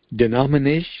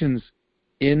denominations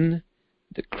in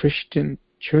the Christian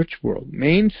church world,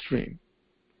 mainstream,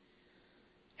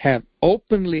 have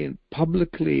openly and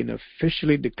publicly and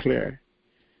officially declared,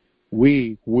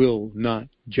 we will not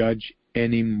judge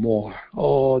anymore.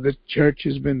 Oh, the church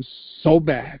has been so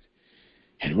bad,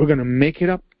 and we're going to make it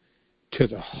up to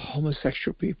the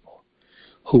homosexual people,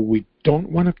 who we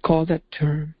don't want to call that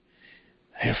term.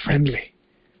 They're friendly.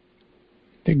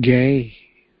 They're gay.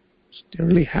 They're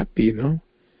really happy,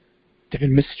 They've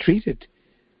been mistreated.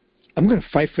 I'm going to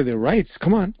fight for their rights.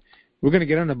 Come on. We're going to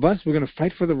get on a bus. We're going to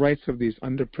fight for the rights of these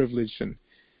underprivileged and,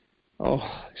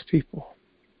 these people.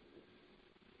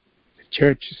 The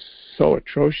church is so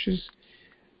atrocious.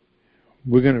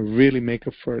 We're going to really make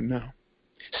up for it now.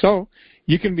 So,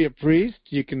 you can be a priest,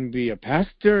 you can be a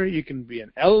pastor, you can be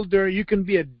an elder, you can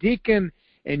be a deacon,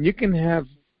 and you can have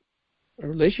a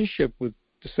relationship with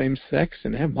the same sex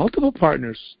and have multiple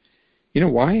partners. You know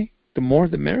why? The more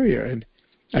the merrier. And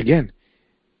again,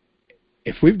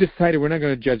 if we've decided we're not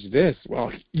going to judge this,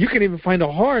 well, you can even find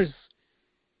a horse,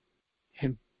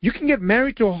 and you can get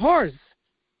married to a horse.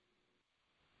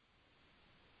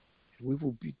 And we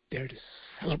will be there to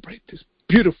celebrate this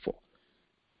beautiful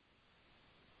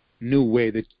new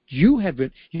way that you have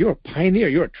been. You're a pioneer.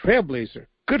 You're a trailblazer.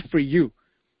 Good for you.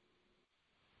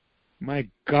 My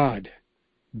God,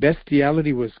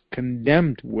 bestiality was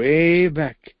condemned way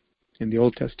back in the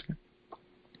Old Testament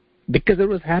because it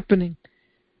was happening.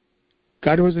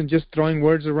 God wasn't just throwing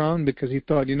words around because he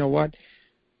thought, you know what,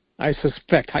 I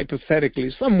suspect,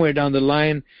 hypothetically, somewhere down the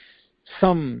line,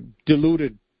 some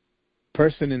deluded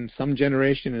person in some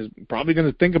generation is probably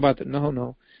going to think about that.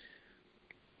 No.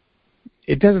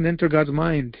 It doesn't enter God's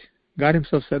mind. God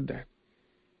himself said that.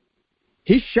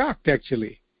 He's shocked,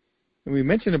 actually. And we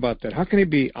mentioned about that. How can he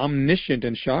be omniscient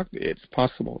and shocked? It's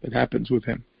possible. It happens with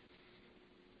him.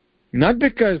 Not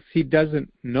because he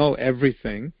doesn't know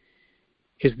everything.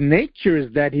 His nature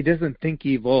is that he doesn't think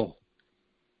evil.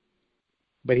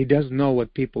 But he does know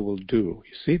what people will do.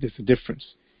 You see, there's a difference.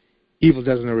 Evil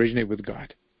doesn't originate with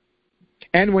God.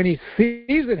 And when he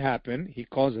sees it happen, he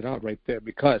calls it out right there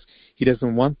because he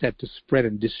doesn't want that to spread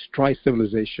and destroy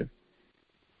civilization.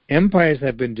 Empires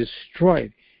have been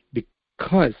destroyed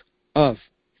because of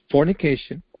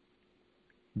fornication,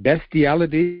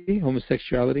 bestiality,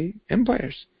 homosexuality,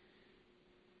 empires.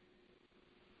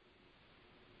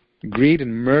 Greed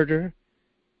and murder,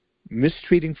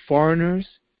 mistreating foreigners,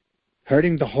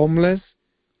 hurting the homeless.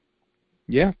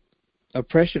 Yeah,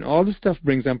 oppression, all this stuff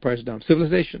brings empires down,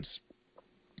 civilizations.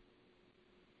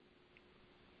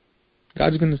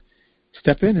 God's going to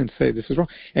step in and say, this is wrong.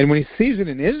 And when he sees it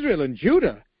in Israel and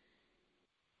Judah,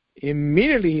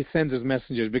 immediately he sends his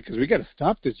messengers because we got to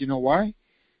stop this. You know why?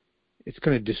 It's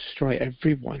going to destroy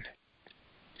everyone.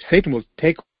 Satan will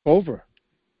take over.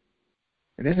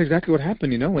 And that's exactly what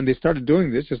happened, when they started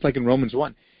doing this, just like in Romans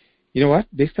 1. You know what?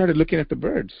 They started looking at the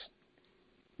birds.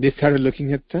 They started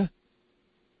looking at the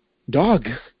dog.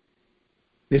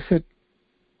 They said,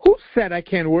 who said I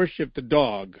can't worship the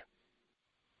dog?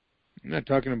 I'm not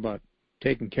talking about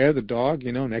taking care of the dog,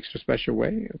 in an extra special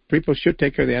way. People should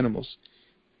take care of the animals.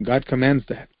 God commands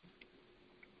that.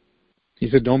 He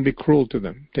said, don't be cruel to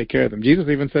them. Take care of them. Jesus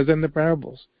even says that in the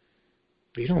parables.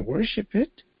 But you don't worship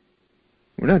it.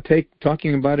 We're not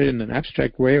talking about it in an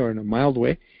abstract way or in a mild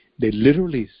way. They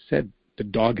literally said the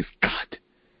dog is God.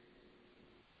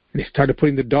 And they started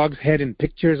putting the dog's head in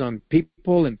pictures on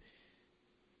people and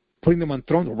putting them on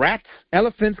thrones. Rats,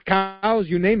 elephants, cows,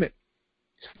 you name it.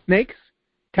 Snakes,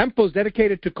 temples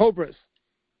dedicated to cobras.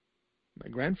 My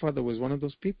grandfather was one of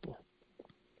those people.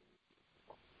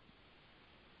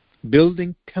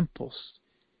 Building temples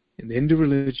in the Hindu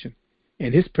religion.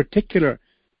 And his particular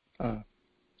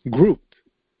group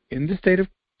in the state of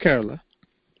Kerala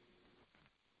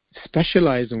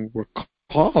specialize and were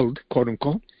called, quote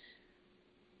unquote,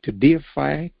 to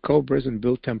deify cobras and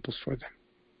build temples for them.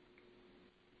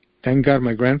 Thank God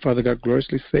my grandfather got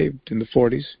gloriously saved in the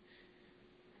 40s.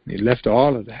 He left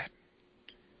all of that.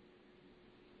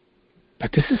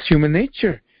 But this is human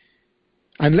nature.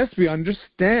 Unless we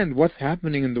understand what's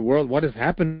happening in the world, what has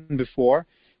happened before,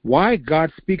 why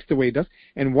God speaks the way He does,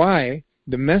 and why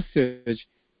the message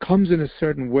comes in a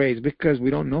certain way, is because we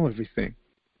don't know everything,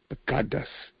 but God does.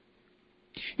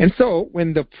 And so,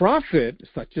 when the prophet,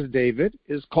 such as David,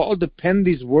 is called to pen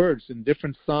these words in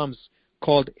different psalms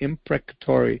called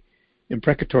imprecatory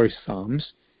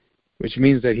psalms, which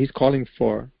means that he's calling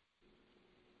for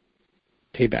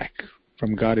payback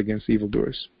from God against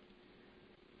evildoers.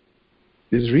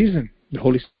 There's reason. The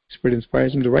Holy Spirit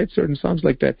inspires him to write certain psalms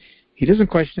like that. He doesn't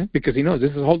question it because he knows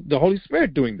this is the Holy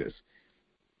Spirit doing this.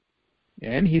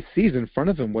 And he sees in front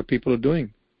of him what people are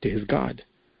doing to his God.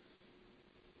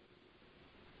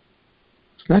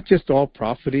 It's not just all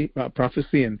prophecy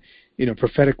and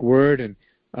prophetic word, and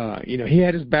he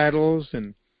had his battles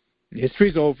and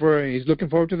history's over and he's looking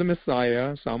forward to the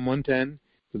Messiah. Psalm 110,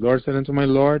 the Lord said unto my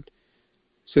Lord,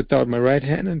 sit thou at my right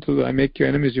hand until I make your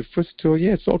enemies your footstool.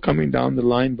 Yeah, it's all coming down the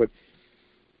line, but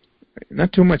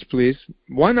not too much, please.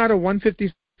 1 out of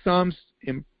 150 psalms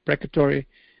imprecatory,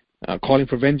 calling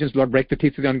for vengeance, Lord, break the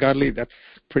teeth of the ungodly. That's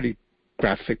pretty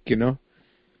graphic,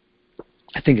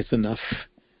 I think it's enough.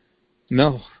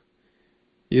 No.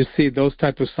 You see those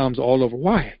type of psalms all over.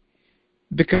 Why?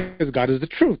 Because God is the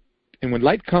truth. And when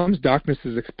light comes, darkness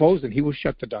is exposed, and He will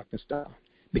shut the darkness down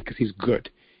because He's good.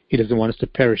 He doesn't want us to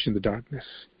perish in the darkness.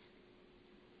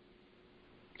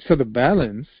 So the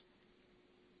balance,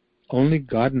 only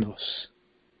God knows.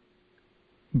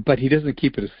 But He doesn't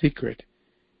keep it a secret.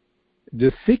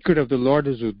 The secret of the Lord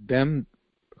is with them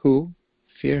who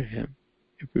fear Him.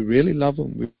 If we really love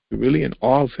Him, we really in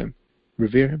awe of Him,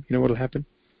 revere Him, you know what will happen?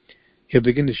 He'll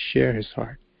begin to share His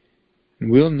heart. And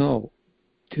we'll know,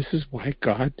 this is why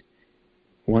God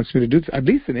wants me to do this. At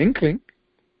least an inkling.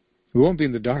 We won't be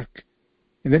in the dark.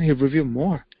 And then He'll reveal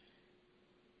more.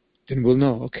 Then we'll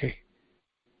know, okay,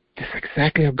 this is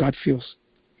exactly how God feels.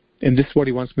 And this is what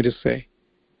He wants me to say.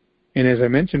 And as I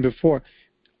mentioned before,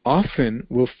 often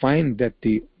we'll find that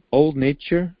the old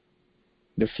nature,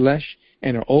 the flesh,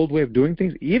 and our old way of doing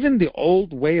things, even the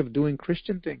old way of doing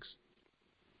Christian things,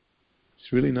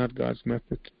 it's really not God's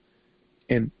method.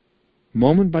 And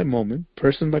moment by moment,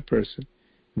 person by person,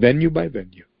 venue by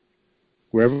venue,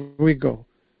 wherever we go,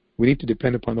 we need to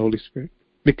depend upon the Holy Spirit.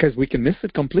 Because we can miss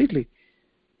it completely.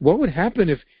 What would happen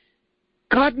if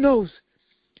God knows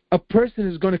a person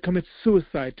is going to commit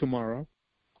suicide tomorrow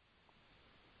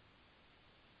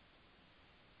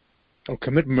or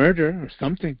commit murder or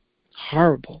something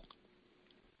horrible?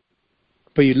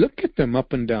 But you look at them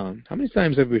up and down. How many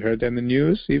times have we heard that in the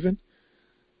news even?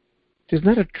 There's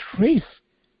not a trace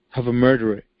of a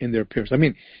murderer in their appearance. I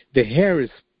mean, the hair is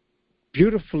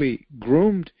beautifully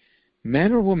groomed,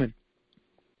 man or woman,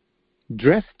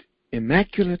 dressed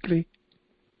immaculately,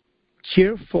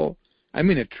 cheerful,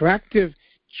 attractive,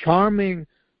 charming.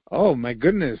 Oh my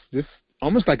goodness, this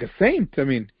almost like a saint. I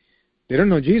mean, they don't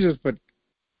know Jesus, but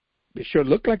they sure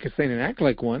look like a saint and act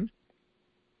like one.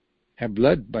 Have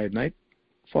blood by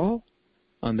nightfall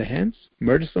on the hands,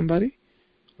 murder somebody,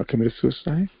 or commit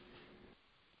suicide.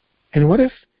 And what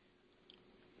if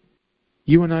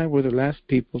you and I were the last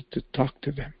people to talk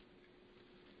to them?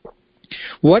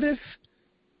 What if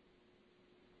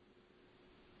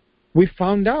we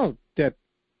found out that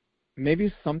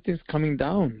maybe something's coming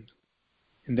down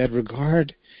in that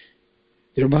regard?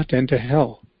 They're about to enter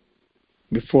hell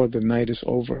before the night is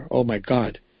over. Oh my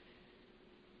God.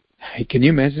 Hey, can you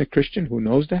imagine a Christian who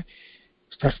knows that?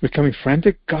 Starts becoming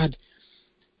frantic. God,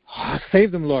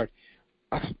 save them, Lord.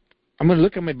 I'm going to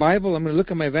look at my Bible. I'm going to look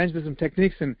at my evangelism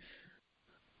techniques, and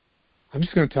I'm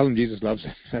just going to tell them Jesus loves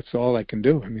them. That's all I can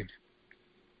do.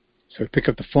 So I pick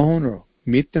up the phone or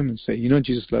meet them and say,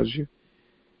 Jesus loves you.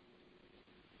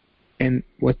 And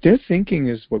what they're thinking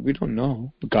is what we don't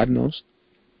know, but God knows.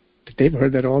 That they've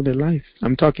heard that all their life.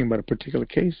 I'm talking about a particular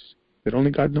case that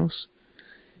only God knows.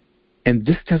 And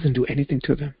this doesn't do anything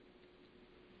to them.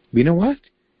 But you know what?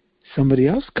 Somebody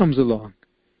else comes along.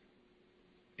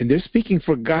 And they're speaking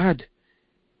for God.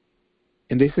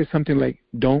 And they say something like,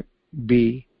 don't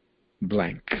be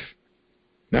blank.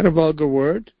 Not a vulgar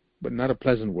word, but not a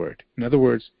pleasant word. In other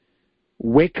words,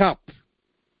 wake up.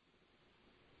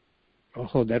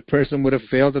 Oh, that person would have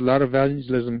failed a lot of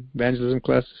evangelism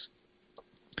classes.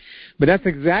 But that's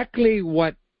exactly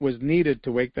what was needed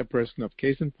to wake that person up.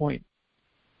 Case in point,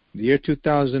 the year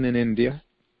 2000 in India,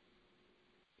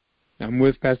 I'm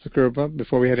with Pastor Kurba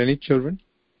before we had any children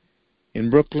in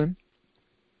Brooklyn.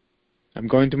 I'm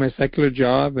going to my secular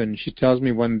job, and she tells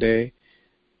me one day,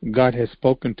 God has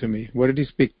spoken to me. What did he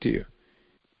speak to you?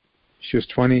 She was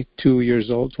 22 years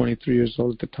old, 23 years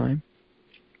old at the time.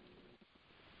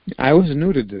 I was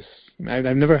new to this.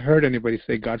 I've never heard anybody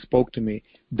say God spoke to me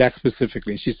that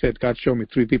specifically. She said, God showed me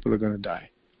 3 people are going to die.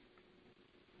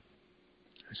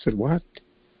 I said, what?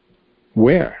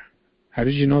 Where? How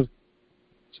did you know?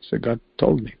 She said, God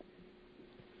told me.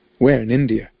 Where? In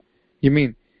India. You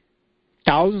mean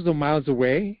thousands of miles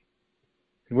away?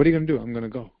 And what are you going to do? I'm going to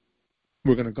go.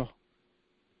 We're going to go.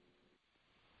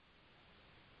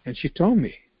 And she told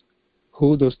me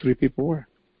who those 3 people were.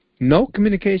 No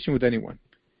communication with anyone.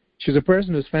 She's a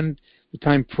person who spent the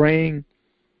time praying.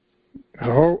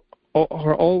 Her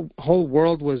whole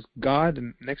world was God,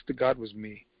 and next to God was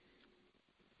me.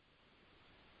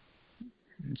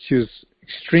 She was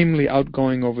extremely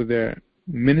outgoing over there.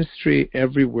 Ministry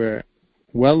everywhere.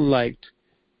 Well-liked,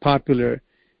 popular,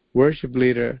 worship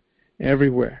leader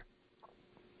everywhere.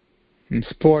 In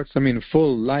sports,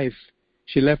 full life.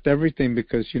 She left everything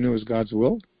because she knew it was God's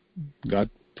will. God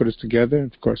put us together.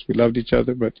 Of course, we loved each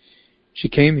other, but she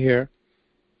came here,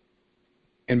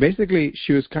 and basically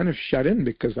she was kind of shut in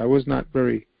because I was not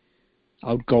very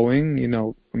outgoing.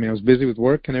 I was busy with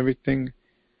work and everything,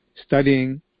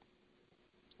 studying,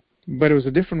 but it was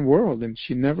a different world, and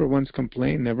she never once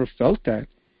complained, never felt that.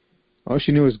 All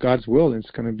she knew was God's will, and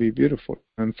it's going to be beautiful,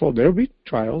 unfold. There will be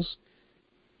trials,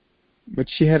 but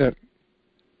she had a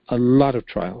lot of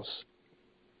trials,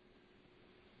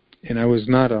 and I was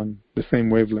not on the same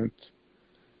wavelength,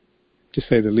 to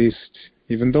say the least,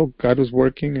 even though God was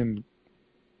working, and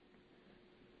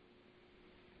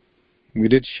we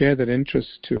did share that interest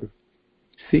to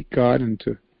seek God and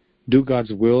to do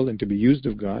God's will and to be used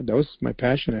of God. That was my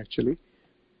passion, actually.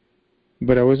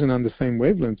 But I wasn't on the same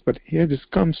wavelength. But here this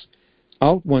comes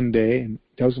out one day, and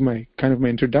that was my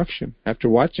introduction. After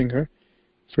watching her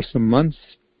for some months,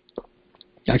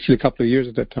 actually a couple of years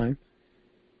at that time,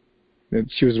 that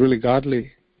she was really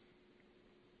godly,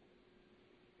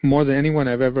 more than anyone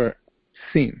I've ever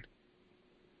seen.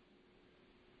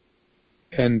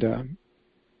 And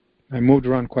I moved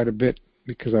around quite a bit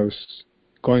because I was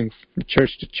going from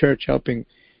church to church, helping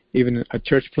even a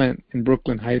church plant in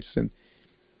Brooklyn Heights, and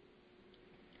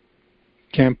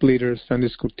camp leader, Sunday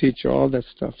school teacher, all that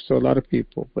stuff. So a lot of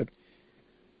people. But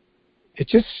it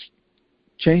just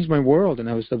changed my world, and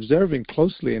I was observing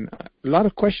closely, and a lot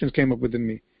of questions came up within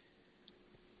me.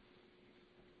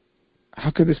 How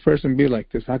could this person be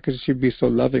like this? How could she be so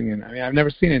loving? And I've never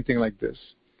seen anything like this.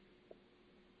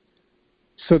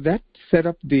 So that set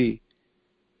up the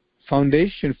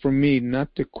foundation for me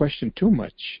not to question too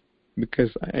much, because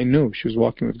I knew she was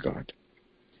walking with God.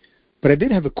 But I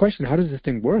did have a question. How does this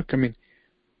thing work?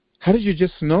 How did you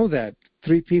just know that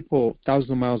 3 people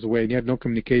 1,000 miles away and you had no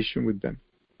communication with them?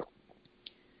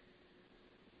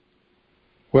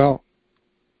 Well,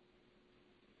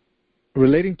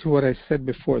 relating to what I said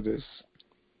before this,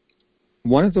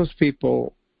 one of those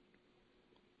people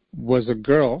was a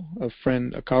girl,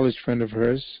 a college friend of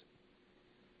hers,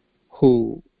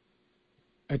 who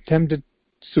attempted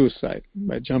suicide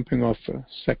by jumping off a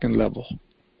 2nd level.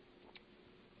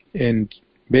 And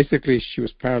basically she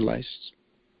was paralyzed.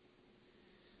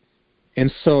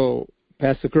 And so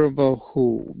Pastor Kurba,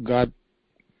 who God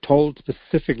told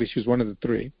specifically she was one of the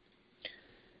 3,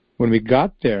 when we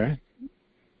got there,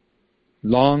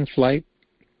 long flight,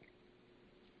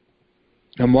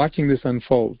 I'm watching this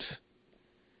unfold.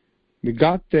 We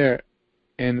got there,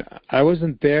 and I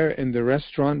wasn't there in the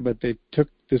restaurant, but they took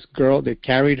this girl, they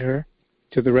carried her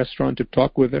to the restaurant to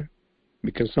talk with her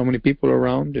because so many people were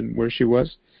around and where she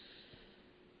was.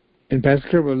 And Pastor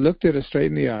Kurba looked at her straight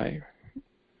in the eye.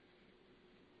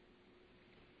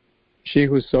 She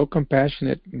was so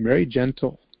compassionate and very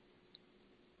gentle,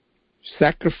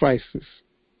 sacrifices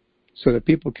so that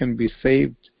people can be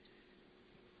saved.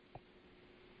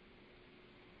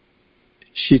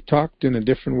 She talked in a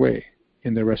different way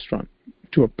in the restaurant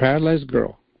to a paralyzed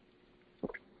girl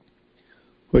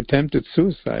who attempted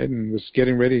suicide and was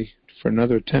getting ready for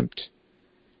another attempt.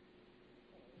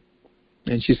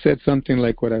 And she said something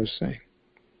like what I was saying.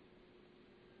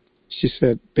 She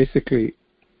said basically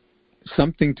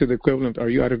something to the equivalent, "Are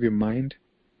you out of your mind?"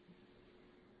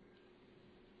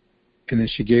 And then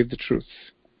she gave the truth.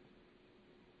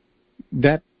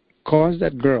 That caused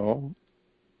that girl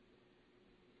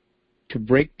to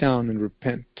break down and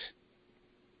repent.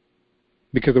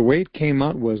 Because the way it came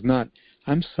out was not,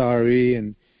 "I'm sorry,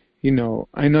 and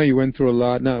I know you went through a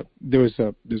lot." Now, there's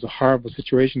a horrible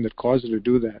situation that caused her to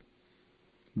do that.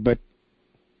 But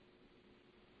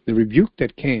the rebuke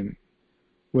that came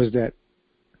was that,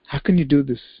 how can you do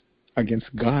this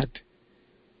against God?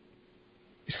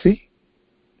 You see?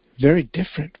 Very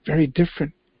different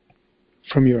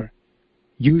from your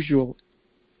usual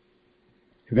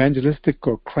evangelistic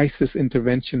or crisis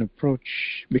intervention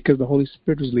approach, because the Holy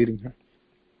Spirit was leading her.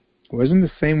 It wasn't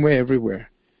the same way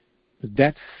everywhere. But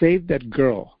that saved that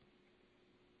girl.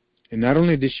 And not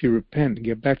only did she repent,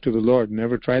 get back to the Lord,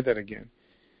 never try that again,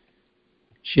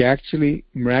 she actually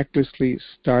miraculously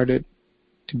started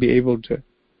to be able to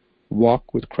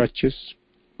walk with crutches.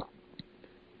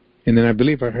 And then I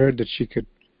believe I heard that she could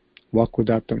walk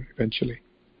without them eventually.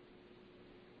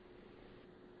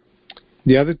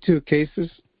 The other two cases,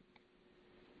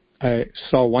 I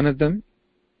saw one of them,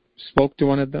 spoke to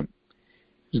one of them.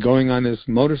 He was going on his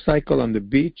motorcycle on the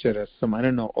beach at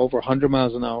over 100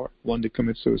 miles an hour, wanted to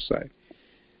commit suicide.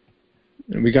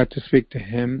 And we got to speak to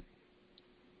him,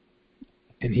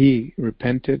 and he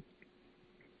repented,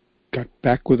 got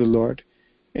back with the Lord.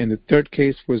 And the third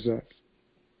case was I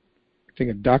think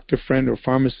a doctor friend or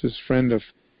pharmacist friend of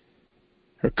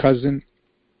her cousin,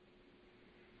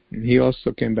 and he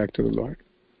also came back to the Lord.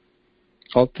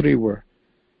 All three were,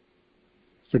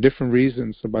 for different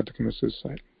reasons, about to commit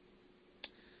suicide.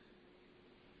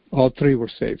 All three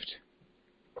were saved.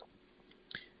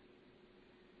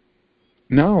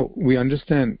 Now we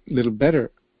understand a little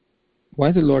better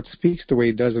why the Lord speaks the way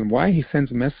He does and why He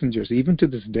sends messengers, even to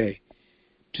this day,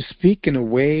 to speak in a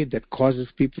way that causes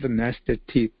people to gnash their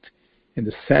teeth. And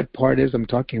the sad part is, I'm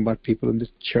talking about people in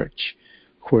this church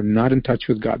who are not in touch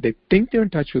with God. They think they're in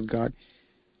touch with God,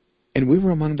 and we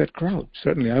were among that crowd.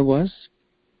 Certainly I was.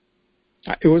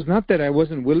 It was not that I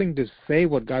wasn't willing to say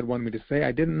what God wanted me to say.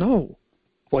 I didn't know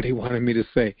what He wanted me to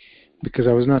say because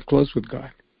I was not close with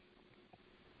God.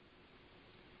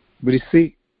 But you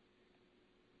see,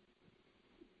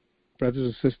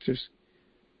 brothers and sisters,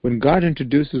 when God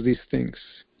introduces these things,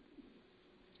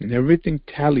 and everything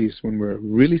tallies when we're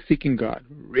really seeking God,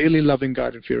 really loving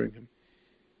God and fearing Him,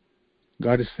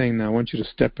 God is saying, now I want you to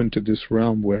step into this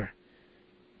realm where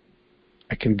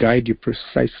I can guide you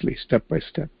precisely, step by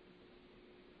step.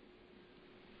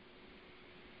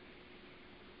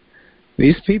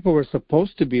 These people were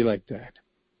supposed to be like that.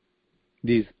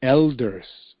 These elders.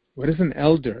 What is an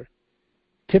elder?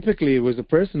 Typically, it was a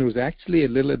person who was actually a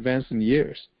little advanced in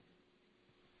years.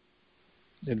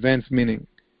 Advanced meaning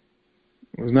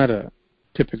it was not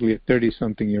typically a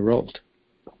 30-something-year-old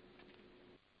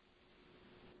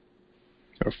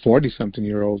or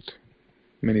 40-something-year-old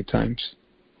many times.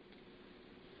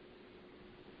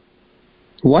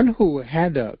 One who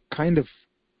had a kind of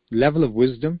level of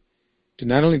wisdom to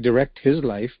not only direct his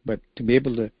life, but to be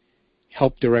able to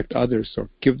help direct others or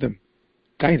give them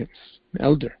guidance, an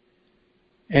elder.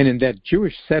 And in that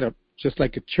Jewish setup, just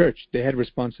like a church, they had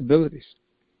responsibilities.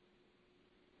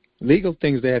 Legal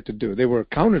things they had to do. They were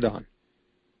counted on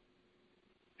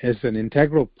as an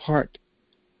integral part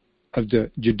of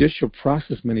the judicial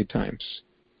process many times,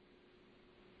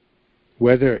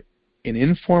 whether in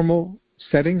informal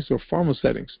settings or formal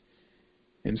settings.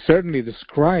 And certainly the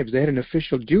scribes, they had an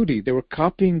official duty. They were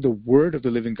copying the word of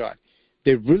the living God.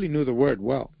 They really knew the word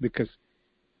well because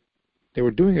they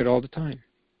were doing it all the time.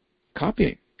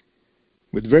 Copying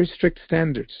with very strict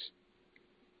standards.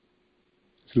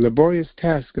 It's a laborious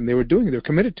task, and they were doing it. They were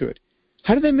committed to it.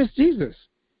 How did they miss Jesus?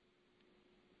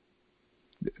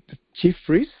 The chief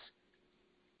priests?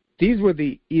 These were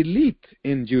the elite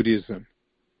in Judaism.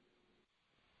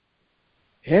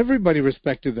 Everybody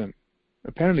respected them.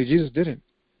 Apparently Jesus didn't,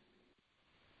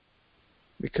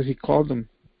 because He called them,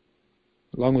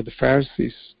 along with the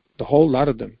Pharisees, the whole lot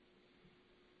of them.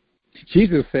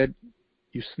 Jesus said,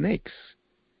 you snakes.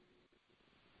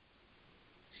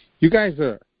 You guys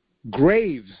are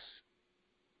graves.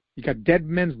 You got dead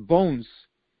men's bones.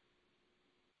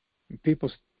 And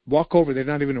people walk over, they're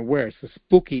not even aware. It's a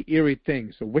spooky, eerie thing.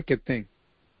 It's a wicked thing.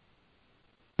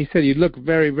 He said, you look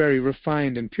very, very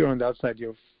refined and pure on the outside.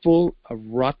 You're full of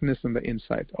rottenness on the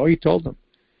inside. Oh, He told them.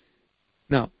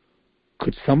 Now,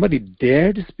 could somebody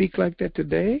dare to speak like that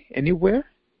today, anywhere?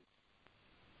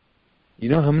 You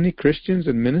know how many Christians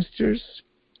and ministers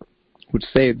would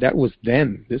say, that was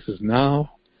then, this is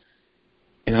now,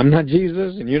 and I'm not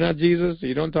Jesus, and you're not Jesus, so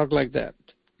you don't talk like that.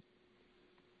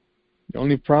 The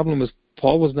only problem is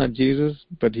Paul was not Jesus,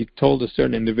 but he told a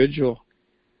certain individual,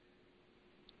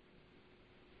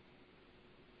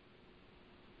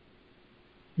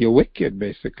 you're wicked,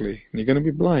 basically, and you're going to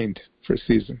be blind for a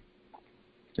season.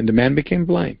 And the man became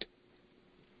blind.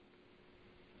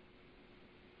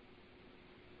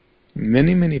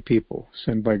 Many, many people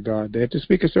sent by God, they had to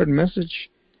speak a certain message.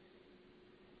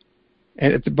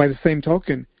 And by the same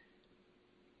token,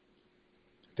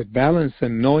 that balance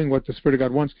and knowing what the Spirit of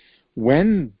God wants.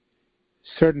 When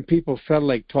certain people felt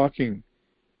like talking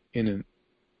in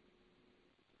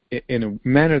a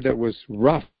manner that was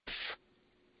rough,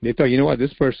 they thought, you know what,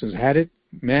 this person's had it.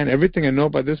 Man, everything I know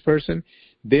about this person,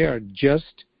 they are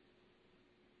just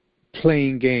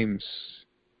playing games,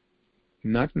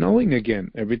 not knowing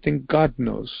again everything God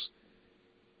knows.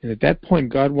 And at that point,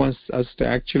 God wants us to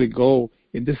actually go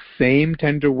in the same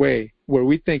tender way where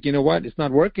we think, you know what, it's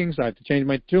not working, so I have to change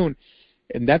my tune.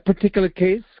 In that particular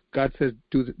case, God says,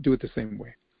 do it the same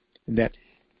way. And that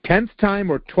 10th time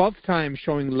or 12th time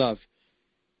showing love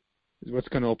is what's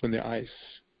going to open their eyes.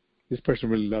 This person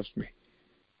really loves me.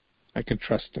 I can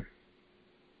trust them.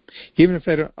 Even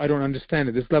if I don't understand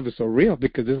it, this love is so real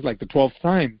because this is like the 12th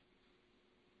time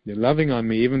they're loving on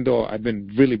me, even though I've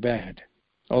been really bad.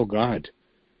 Oh, God.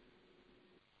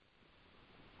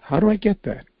 How do I get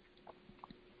that?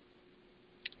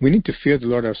 We need to fear the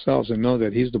Lord ourselves and know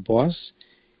that He's the boss.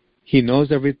 He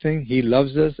knows everything. He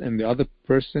loves us and the other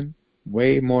person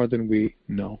way more than we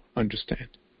know, understand.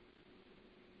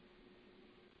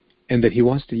 And that He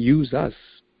wants to use us.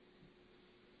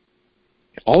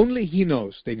 Only He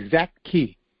knows the exact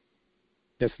key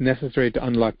that's necessary to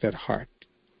unlock that heart.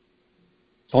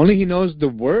 Only He knows the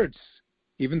words,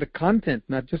 even the content,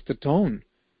 not just the tone.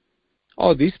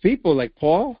 Oh, these people like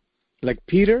Paul, like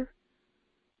Peter,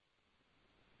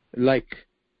 like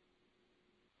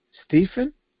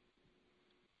Stephen,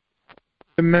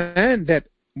 the man that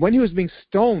when he was being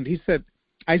stoned, he said,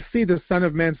 I see the Son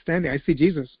of Man standing. I see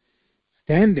Jesus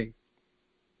standing.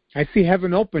 I see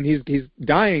heaven open. He's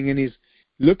dying and he's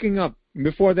looking up.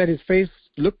 Before that, his face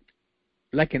looked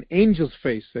like an angel's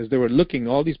face as they were looking,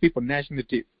 all these people gnashing their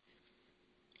teeth.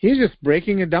 He's just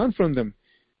breaking it down from them.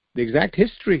 The exact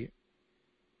history.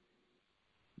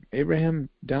 Abraham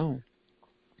down.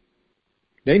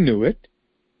 They knew it.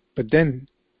 But then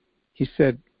he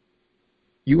said,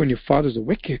 you and your fathers are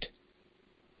wicked.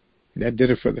 That did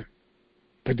it for them.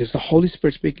 But there's the Holy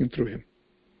Spirit speaking through him.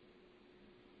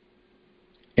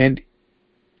 And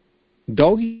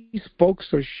though he spoke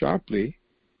so sharply,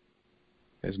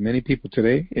 as many people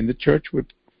today in the church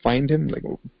would find him, like,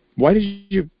 why did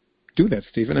you do that,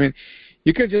 Stephen? I mean,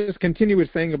 you could just continue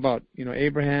with saying about,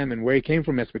 Abraham and where he came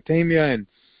from, Mesopotamia, and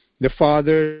the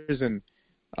fathers, and,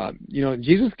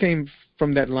 Jesus came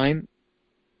from that line.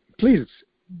 Please,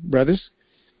 brothers,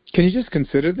 can you just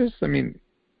consider this? I mean,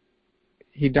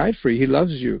 He died for you. He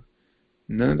loves you.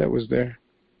 None of that was there.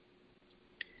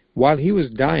 While he was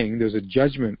dying, there was a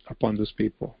judgment upon those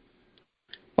people.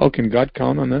 Oh, can God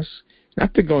count on us?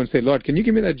 Not to go and say, Lord, can you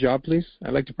give me that job, please?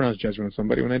 I'd like to pronounce judgment on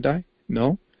somebody when I die.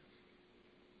 No.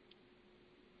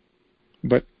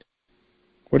 But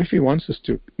what if He wants us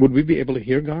to? Would we be able to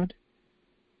hear God?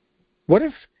 What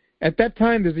if at that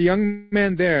time there's a young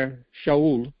man there,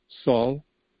 Saul,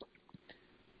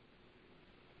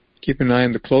 keep an eye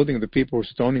on the clothing of the people who are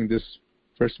stoning this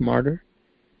first martyr,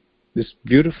 this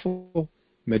beautiful,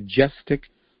 majestic,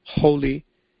 holy,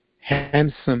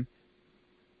 handsome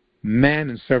man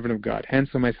and servant of God.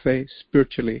 Handsome, I say,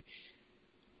 spiritually.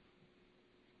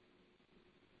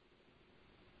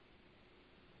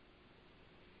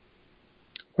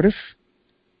 What if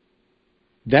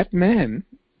that man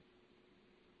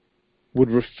would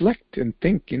reflect and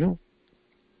think,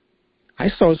 I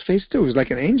saw his face too. It was like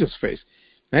an angel's face.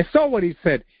 And I saw what he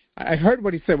said. I heard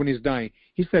what he said when he was dying.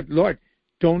 He said, Lord,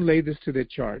 don't lay this to their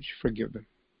charge. Forgive them.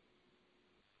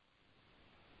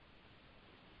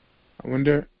 I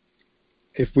wonder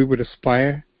if we would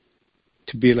aspire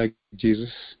to be like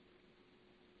Jesus.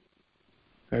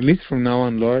 At least from now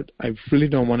on, Lord, I really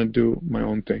don't want to do my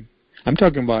own thing. I'm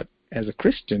talking about as a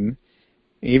Christian,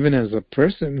 even as a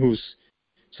person who's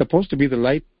supposed to be the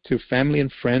light to family and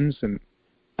friends and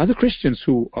other Christians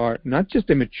who are not just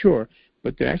immature,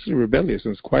 but they're actually rebellious.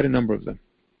 There's quite a number of them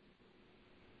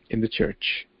in the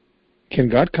church. Can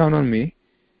God count on me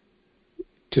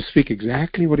to speak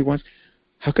exactly what He wants?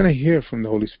 How can I hear from the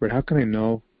Holy Spirit? How can I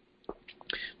know?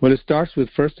 Well, it starts with,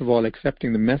 first of all,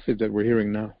 accepting the message that we're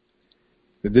hearing now,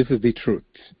 that this is the truth.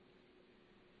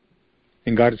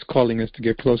 And God is calling us to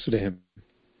get closer to Him.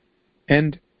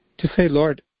 And to say,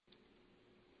 Lord,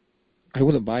 I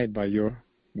will abide by your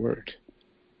word.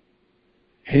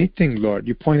 Anything, Lord,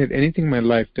 you point at anything in my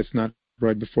life that's not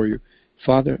right before you.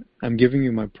 Father, I'm giving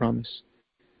you my promise.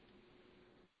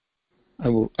 I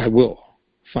will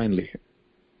finally,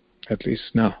 at least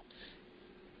now,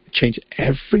 change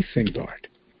everything, Lord.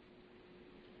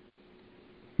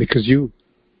 Because you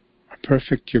are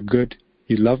perfect, you're good,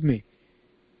 you love me,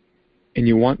 and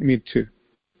you want me to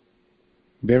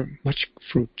bear much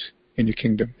fruit in your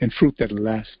kingdom, and fruit that will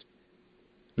last.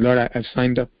 Lord, I've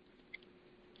signed up.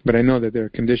 But I know that there are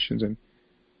conditions, and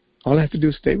all I have to do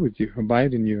is stay with you,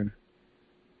 abide in you. And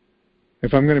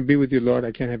if I'm going to be with you, Lord,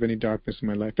 I can't have any darkness in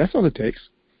my life. That's all it takes.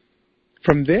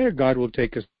 From there, God will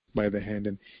take us by the hand,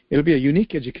 and it'll be a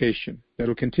unique education that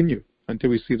will continue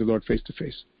until we see the Lord face to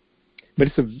face. But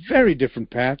it's a very different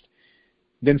path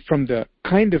than from the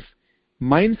kind of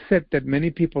mindset that many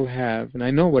people have, and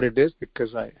I know what it is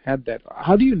because I had that.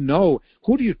 How do you know?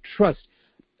 Who do you trust?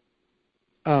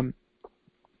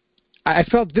 I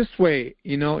felt this way,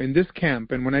 in this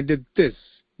camp, and when I did this,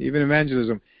 even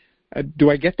evangelism, do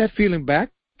I get that feeling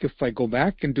back if I go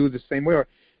back and do the same way, or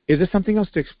is there something else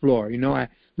to explore? A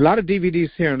lot of DVDs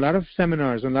here, and a lot of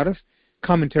seminars, and a lot of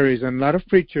commentaries, and a lot of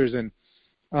preachers, and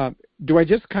do I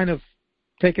just kind of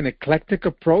take an eclectic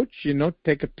approach,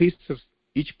 take a piece of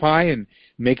each pie and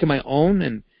make it my own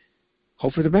and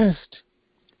hope for the best?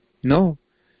 No.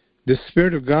 The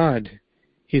Spirit of God,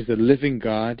 He's the living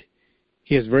God.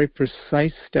 He has very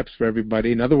precise steps for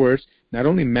everybody. In other words, not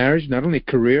only marriage, not only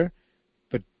career,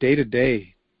 but day to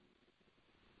day.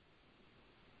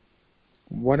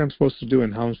 What I'm supposed to do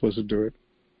and how I'm supposed to do it.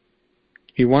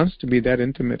 He wants to be that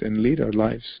intimate and lead our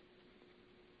lives.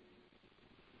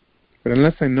 But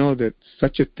unless I know that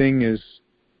such a thing is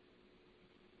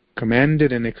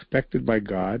commanded and expected by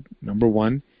God, number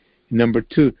one. Number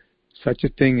two, such a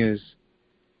thing is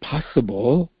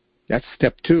possible. That's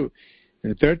step two.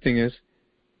 And the third thing is,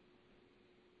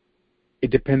 it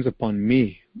depends upon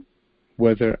me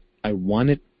whether I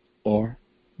want it or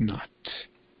not.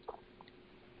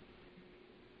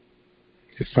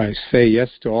 If I say yes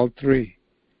to all three,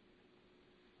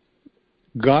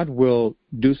 God will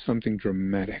do something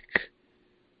dramatic.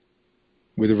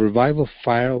 With a revival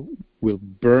fire will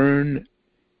burn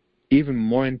even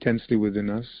more intensely within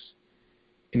us.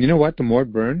 And you know what? The more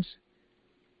it burns,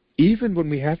 even when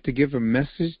we have to give a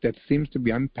message that seems to be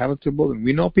unpalatable, and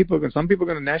we know some people are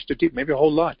going to gnash their teeth, maybe a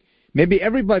whole lot. Maybe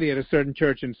everybody at a certain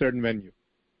church and certain venue.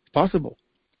 It's possible.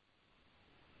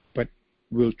 But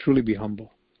we'll truly be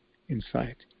humble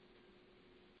inside.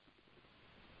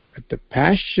 But the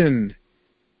passion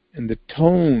and the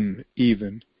tone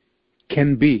even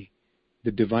can be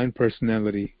the divine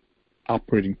personality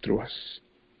operating through us.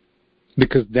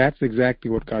 Because that's exactly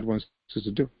what God wants us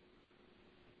to do.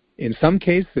 In some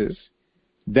cases,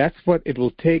 that's what it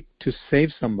will take to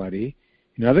save somebody.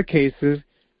 In other cases,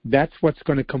 that's what's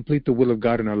going to complete the will of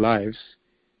God in our lives,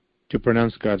 to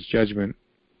pronounce God's judgment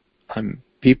on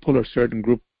people or certain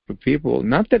group of people.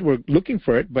 Not that we're looking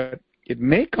for it, but it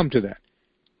may come to that.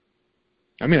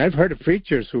 I mean, I've heard of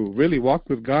preachers who really walked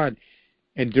with God,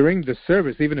 and during the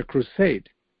service, even a crusade,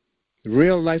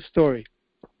 real life story,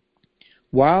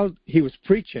 while he was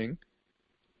preaching,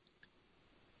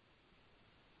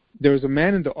 there was a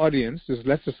man in the audience, this is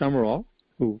Lester Summerall,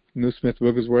 who knew Smith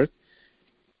Wigglesworth.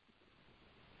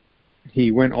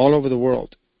 He went all over the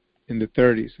world in the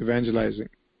 30s, evangelizing,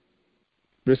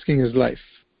 risking his life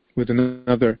with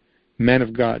another man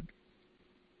of God.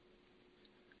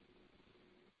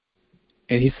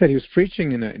 And he said he was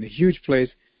preaching in a huge place,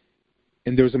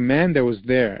 and there was a man that was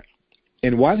there.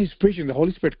 And while he's preaching, the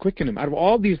Holy Spirit quickened him out of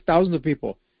all these thousands of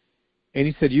people. And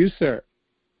he said, "You, sir,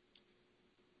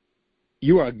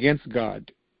 you are against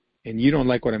God, and you don't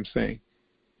like what I'm saying."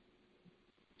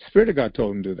 The Spirit of God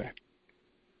told him to do that.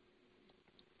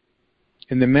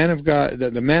 And the man of God,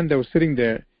 the man that was sitting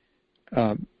there,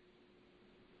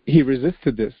 he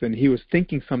resisted this, and he was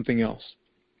thinking something else.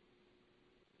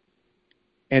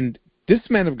 And this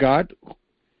man of God,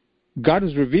 God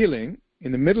was revealing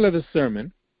in the middle of the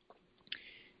sermon.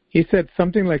 He said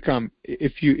something like,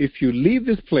 "If you leave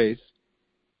this place,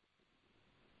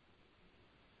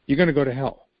 you're going to go to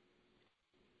hell."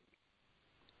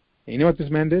 And you know what this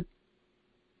man did?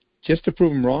 Just to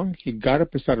prove him wrong, he got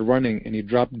up and started running, and he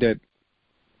dropped dead.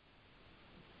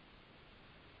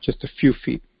 Just a few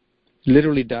feet.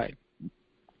 Literally died.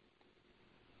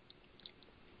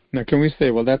 Now, can we say,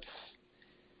 well, that's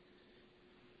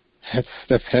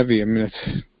heavy. I mean,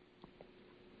 that's...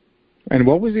 And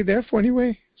what was he there for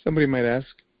anyway? Somebody might ask.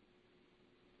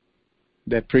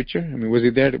 That preacher? I mean, was he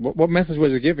there? What message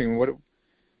was he giving?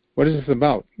 What is this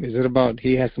about? Is it about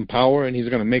he has some power and he's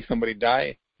going to make somebody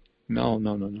die? No.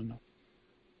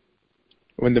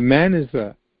 When the man is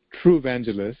a true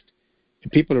evangelist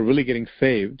and people are really getting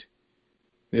saved,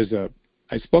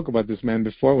 I spoke about this man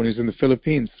before when he was in the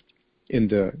Philippines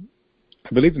I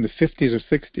believe in the 50s or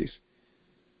 60s,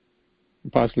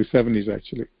 possibly 70s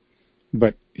actually.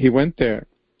 But he went there.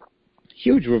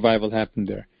 Huge revival happened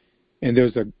there. And there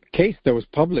was a case that was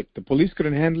public. The police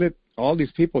couldn't handle it. All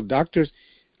these people, doctors,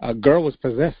 a girl was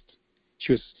possessed.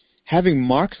 She was having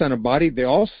marks on her body. They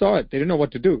all saw it. They didn't know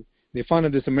what to do. They found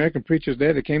out this American preacher's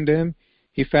there. They came to him.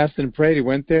 He fasted and prayed. He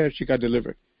went there. She got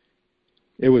delivered.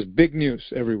 It was big news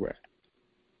everywhere.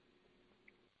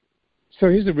 So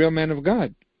he's a real man of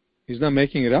God. He's not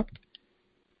making it up,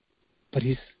 but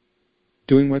he's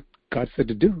doing what God said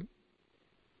to do.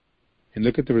 And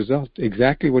look at the result.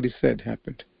 Exactly what he said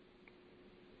happened.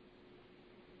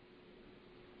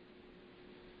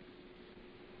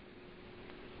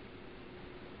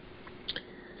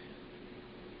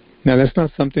 Now, that's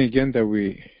not something, again, that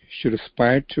we should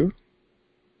aspire to.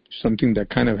 Something that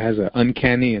kind of has an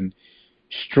uncanny and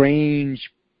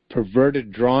strange,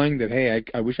 perverted drawing that, hey,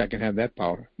 I wish I could have that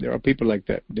power. There are people like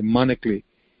that, demonically,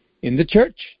 in the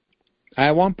church.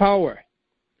 I want power.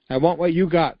 I want what you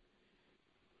got.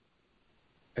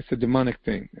 That's a demonic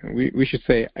thing. We should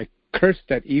say, I curse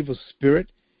that evil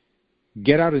spirit.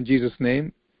 Get out in Jesus'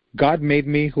 name. God made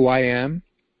me who I am,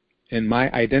 and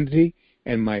my identity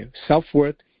and my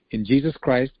self-worth in Jesus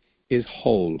Christ is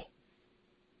whole.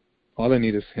 All I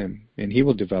need is Him, and He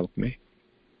will develop me.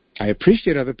 I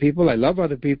appreciate other people. I love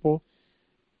other people.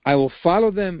 I will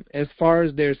follow them as far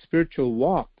as their spiritual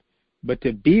walk. But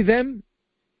to be them,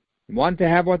 want to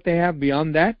have what they have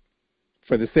beyond that,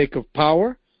 for the sake of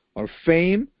power or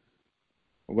fame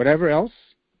or whatever else,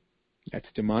 that's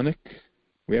demonic.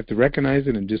 We have to recognize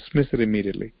it and dismiss it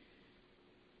immediately.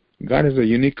 God has a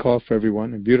unique call for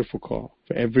everyone, a beautiful call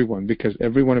for everyone, because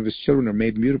every one of His children are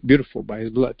made beautiful by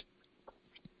His blood.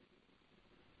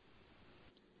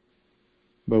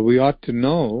 But we ought to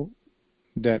know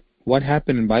that what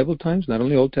happened in Bible times, not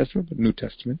only Old Testament, but New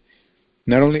Testament,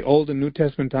 not only Old and New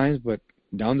Testament times, but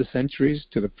down the centuries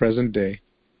to the present day.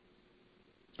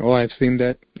 Oh, I've seen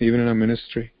that even in our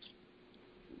ministry.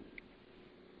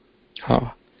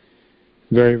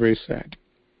 Very, very sad.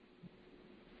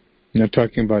 I'm not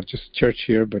talking about just church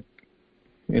here, but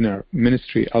in our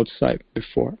ministry outside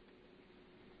before.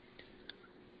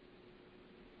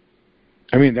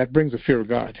 I mean, that brings the fear of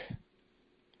God.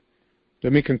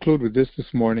 Let me conclude with this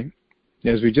morning.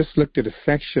 As we just looked at a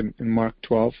section in Mark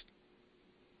 12,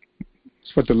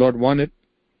 it's what the Lord wanted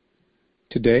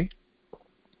today.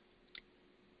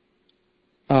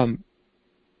 The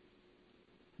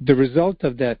result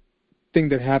of that thing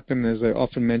that happened, as I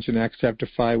often mention, Acts chapter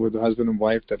 5, with the husband and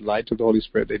wife that lied to the Holy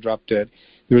Spirit, they dropped dead.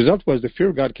 The result was the fear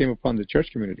of God came upon the church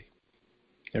community.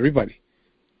 Everybody.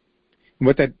 And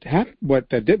what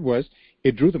that did was,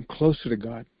 it drew them closer to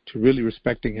God, to really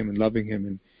respecting Him and loving Him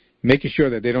and making sure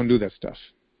that they don't do that stuff.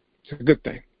 It's a good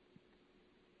thing.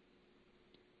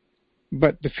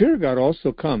 But the fear of God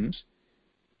also comes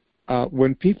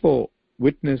when people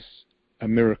witness a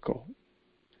miracle,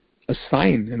 a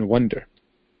sign and a wonder.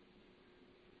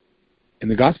 In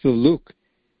the Gospel of Luke,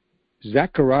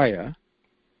 Zechariah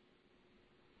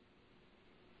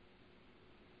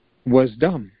was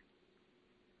dumb,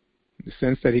 in the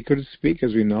sense that he couldn't speak,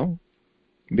 as we know,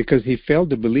 because he failed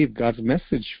to believe God's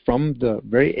message from the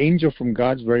very angel from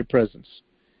God's very presence.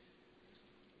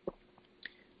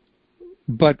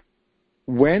 But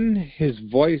when his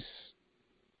voice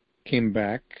came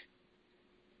back,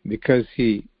 because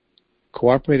he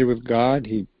cooperated with God,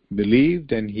 he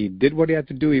believed, and he did what he had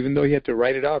to do, even though he had to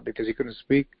write it out because he couldn't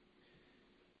speak.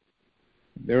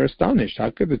 They were astonished. How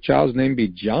could the child's name be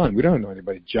John? We don't know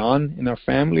anybody John in our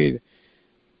family.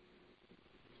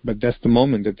 But that's the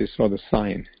moment that they saw the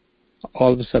sign.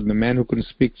 All of a sudden, the man who couldn't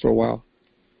speak for a while,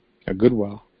 a good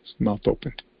while, his mouth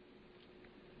opened.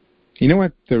 You know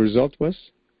what the result was?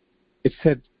 It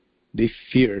said they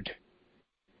feared.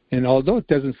 And although it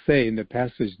doesn't say in the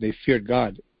passage they feared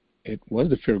God, it was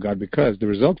the fear of God, because the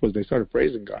result was they started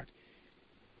praising God.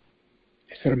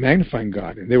 They started magnifying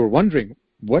God. And they were wondering,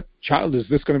 what child is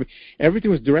this going to be?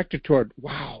 Everything was directed toward,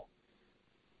 wow,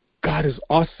 God is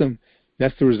awesome.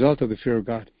 That's the result of the fear of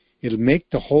God. It'll make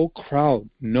the whole crowd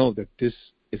know that this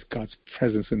is God's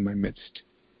presence in my midst.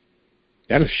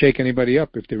 That'll shake anybody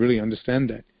up if they really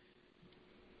understand that.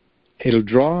 It'll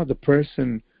draw the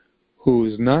person who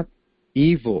is not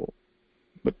evil,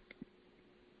 but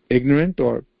ignorant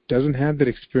or doesn't have that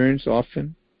experience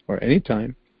often or any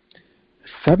time.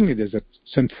 Suddenly there's a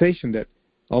sensation that,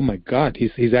 oh my God,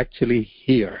 he's actually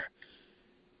here.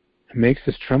 It makes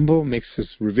us tremble, makes us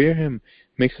revere Him,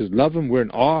 makes us love Him. We're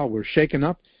in awe, we're shaken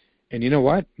up. And you know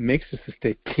what? Makes us to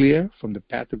stay clear from the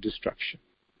path of destruction.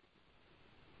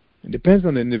 It depends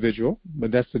on the individual,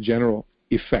 but that's the general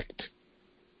effect.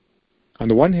 On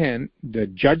the one hand, the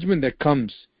judgment that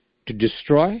comes to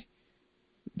destroy,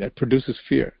 that produces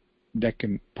fear, that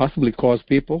can possibly cause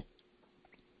people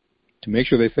to make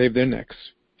sure they save their necks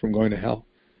from going to hell.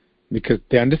 Because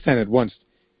they understand at once,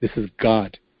 this is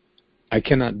God. I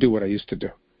cannot do what I used to do,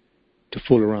 to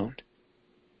fool around.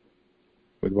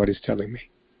 with what he's telling me.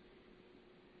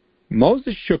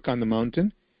 Moses shook on the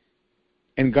mountain,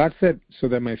 and God said, so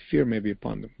that my fear may be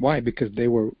upon them. Why? Because they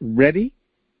were ready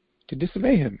to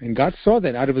disobey him. And God saw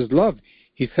that out of his love.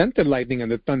 He sent the lightning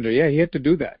and the thunder. Yeah, he had to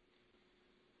do that.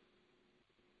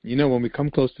 You know, when we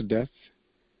come close to death,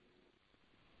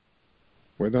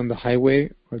 whether on the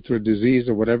highway or through a disease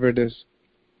or whatever it is,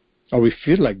 or we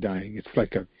feel like dying, it's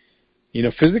like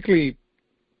physically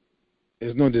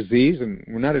there's no disease and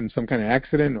we're not in some kind of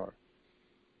accident,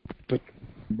 but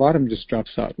the bottom just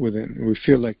drops out within. We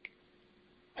feel like,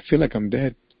 I feel like I'm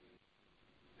dead.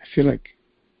 I feel like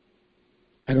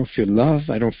I don't feel love.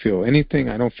 I don't feel anything.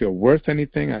 I don't feel worth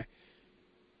anything. At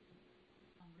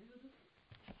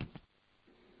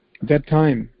that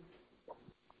time,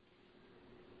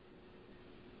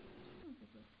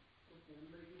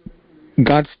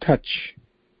 God's touch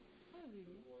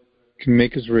can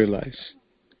make us realize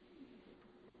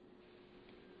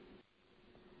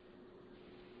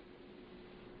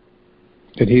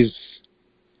that he's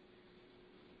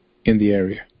in the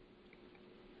area.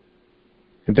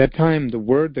 At that time, the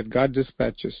word that God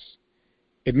dispatches,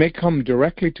 it may come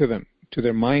directly to them, to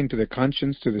their mind, to their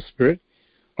conscience, to their spirit,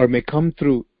 or it may come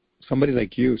through somebody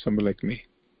like you, somebody like me.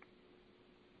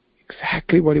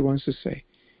 Exactly what he wants to say.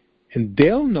 And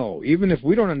they'll know, even if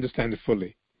we don't understand it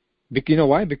fully. You know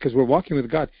why? Because we're walking with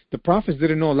God. The prophets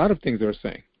didn't know a lot of things they were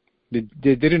saying. They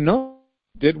didn't know.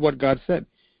 Did what God said.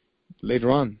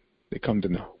 Later on, they come to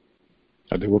know.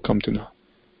 Or they will come to know.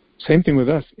 Same thing with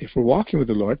us. If we're walking with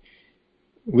the Lord,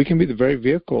 we can be the very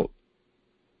vehicle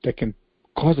that can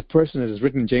cause a person, as is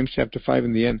written in James chapter 5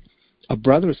 in the end, a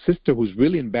brother or sister who's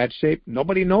really in bad shape,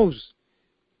 nobody knows.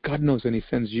 God knows, and he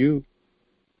sends you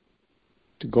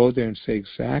to go there and say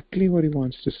exactly what he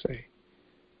wants to say.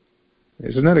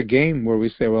 It's not a game where we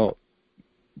say, well,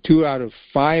 2 out of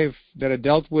 5 that I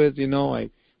dealt with, I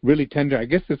really tender. I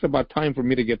guess it's about time for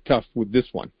me to get tough with this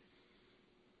one.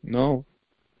 No.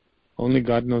 Only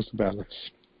God knows the balance.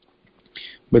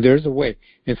 But there's a way.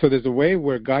 And so there's a way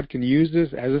where God can use this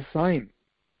as a sign.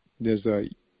 There's a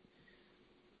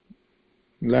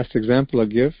last example I'll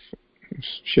give.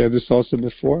 Shared this also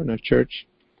before in our church.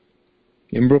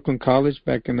 In Brooklyn College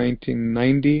back in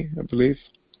 1990, I believe.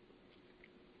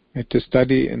 I had to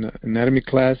study in an anatomy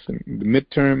class in the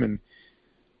midterm, and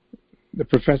the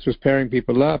professor was pairing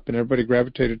people up, and everybody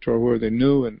gravitated toward whoever they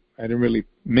knew, and I didn't really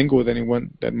mingle with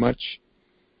anyone that much.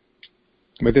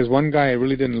 But there's one guy I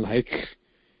really didn't like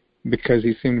because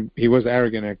he was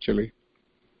arrogant, actually.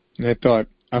 And I thought,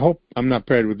 I hope I'm not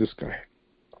paired with this guy.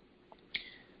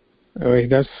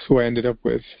 That's who I ended up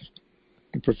with.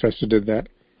 The professor did that.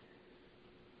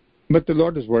 But the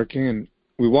Lord is working, and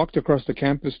we walked across the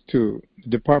campus to the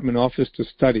department office to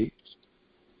study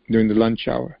during the lunch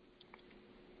hour.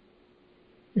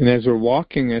 And as we're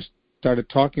walking, I started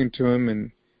talking to him,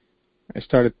 and I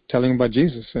started telling him about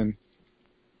Jesus. And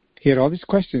he had all these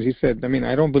questions. He said,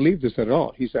 I don't believe this at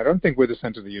all. He said, I don't think we're the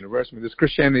center of the universe. This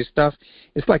Christianity stuff,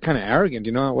 it's like kind of arrogant,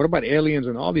 What about aliens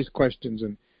and all these questions?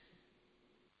 And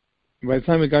by the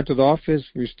time we got to the office,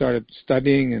 we started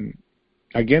studying, and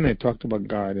again, I talked about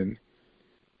God, and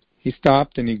he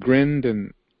stopped and he grinned,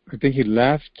 and I think he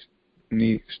laughed, and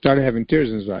he started having tears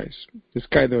in his eyes. This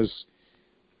guy that was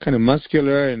kind of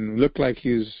muscular and looked like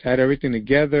he's had everything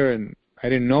together, and I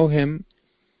didn't know him.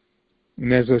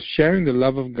 And as I was sharing the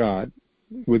love of God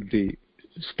with the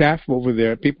staff over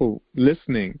there, people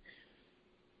listening,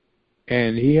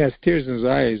 and he has tears in his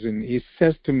eyes, and he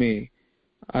says to me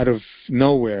out of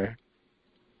nowhere,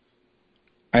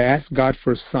 I asked God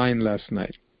for a sign last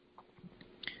night.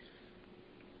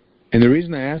 And the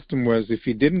reason I asked him was, if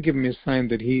he didn't give me a sign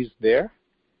that he's there,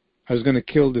 I was going to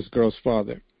kill this girl's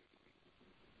father.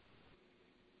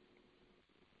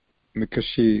 Because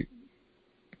she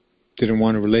didn't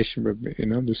want a relationship with me,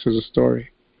 this was a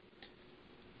story.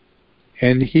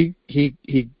 And he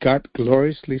got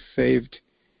gloriously saved.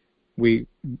 We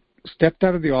stepped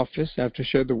out of the office after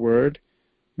shared the word,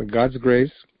 by God's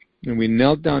grace, and we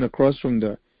knelt down across from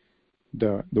the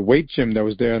weight gym that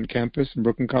was there on campus in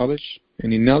Brooklyn College,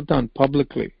 and he knelt down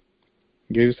publicly,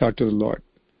 gave his heart to the Lord.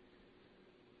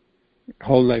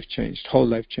 Whole life changed.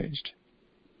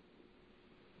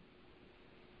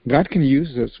 God can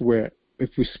use us where, if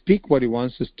we speak what he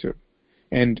wants us to,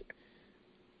 and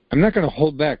I'm not going to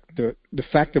hold back the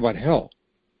fact about hell,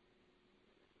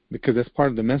 because that's part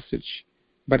of the message.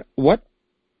 But what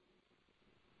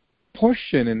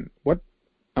portion and what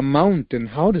amount and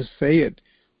how to say it,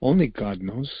 only God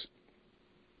knows.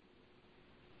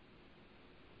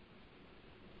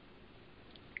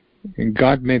 And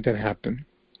God made that happen.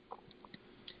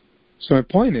 So my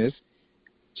point is,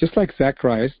 just like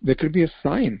Zacharias, there could be a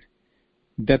sign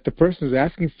that the person is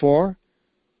asking for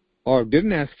or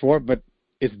didn't ask for, but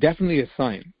it's definitely a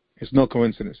sign. It's no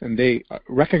coincidence. And they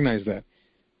recognize that.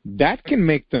 That can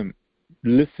make them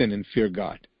listen and fear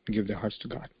God and give their hearts to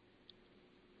God.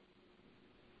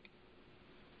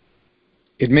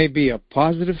 It may be a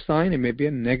positive sign, it may be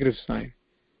a negative sign,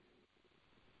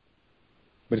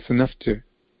 but it's enough to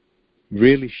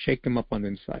really shake them up on the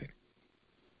inside,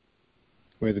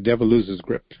 where the devil loses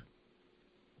grip.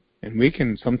 And we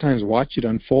can sometimes watch it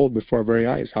unfold before our very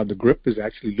eyes, how the grip is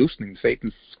actually loosening.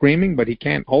 Satan's screaming, but he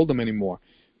can't hold them anymore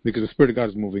because the Spirit of God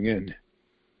is moving in.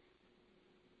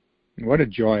 And what a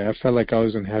joy. I felt like I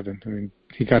was in heaven. I mean,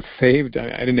 he got saved.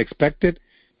 I didn't expect it.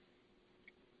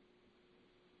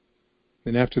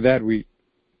 And after that, we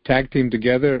tag teamed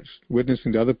together,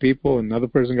 witnessing to other people, and another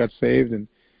person got saved. And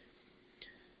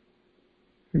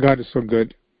God is so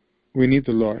good. We need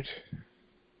the Lord.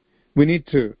 We need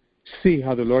to see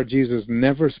how the Lord Jesus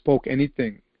never spoke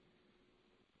anything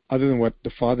other than what the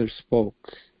Father spoke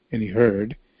and he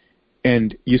heard.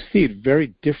 And you see it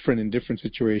very different in different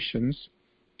situations,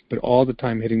 but all the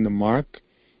time hitting the mark,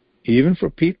 even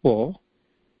for people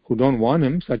who don't want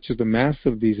him, such as the mass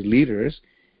of these leaders.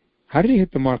 How did he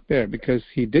hit the mark there? Because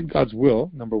he did God's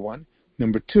will, number one.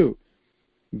 Number two,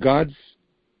 God's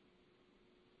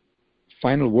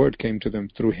final word came to them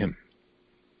through him.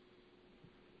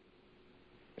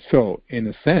 So, in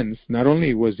a sense, not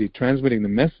only was he transmitting the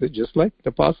message, just like the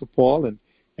Apostle Paul and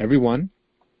everyone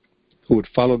who would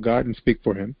follow God and speak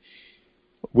for him,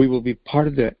 we will be part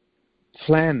of the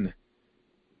plan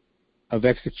of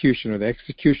execution, or the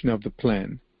execution of the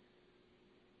plan.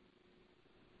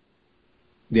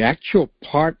 The actual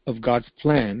part of God's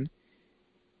plan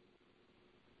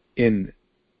in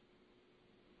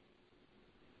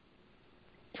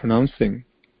pronouncing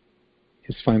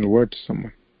his final word to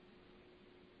someone.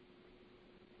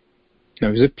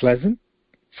 Now, is it pleasant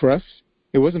for us?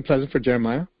 It wasn't pleasant for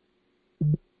Jeremiah.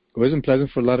 It wasn't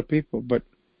pleasant for a lot of people, but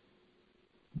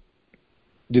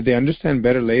did they understand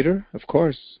better later? Of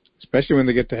course, especially when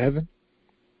they get to heaven.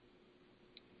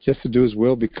 Just to do his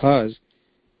will, because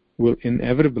we'll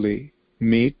inevitably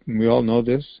meet, and we all know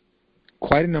this,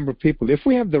 quite a number of people. If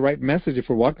we have the right message, if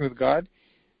we're walking with God,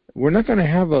 we're not going to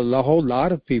have a whole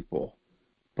lot of people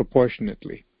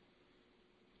proportionately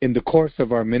in the course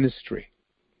of our ministry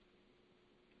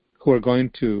who are going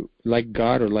to like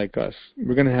God or like us.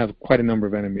 We're going to have quite a number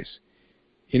of enemies.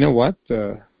 You know what?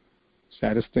 The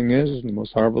saddest thing is, the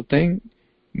most horrible thing,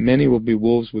 many will be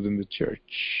wolves within the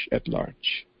church at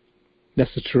large.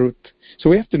 That's the truth.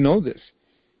 So we have to know this.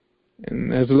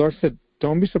 And as the Lord said,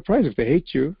 don't be surprised if they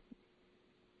hate you.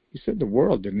 He said the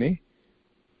world, didn't he?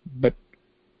 But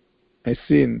I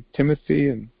see in Timothy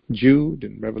and Jude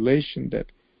and Revelation that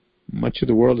much of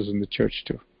the world is in the church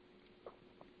too.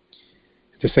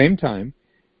 At the same time,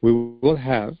 we will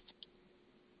have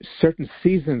certain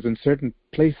seasons and certain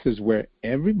places where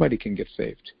everybody can get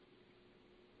saved.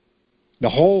 The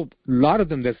whole lot of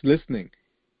them that's listening,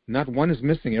 not one is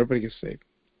missing, everybody gets saved.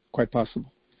 Quite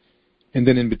possible. And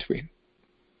then in between.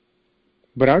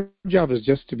 But our job is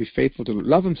just to be faithful, to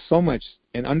love him so much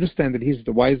and understand that he's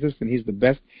the wisest and he's the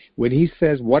best. When he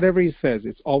says, whatever he says,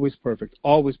 it's always perfect,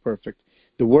 always perfect.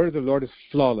 The word of the Lord is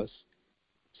flawless.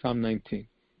 Psalm 19.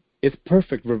 It's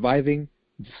perfect, reviving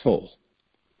the soul.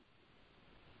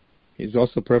 He's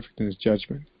also perfect in his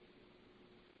judgment.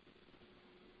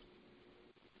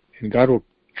 And God will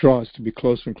draw us to be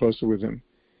closer and closer with him.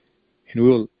 And we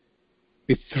will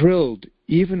be thrilled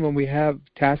even when we have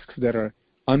tasks that are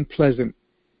unpleasant,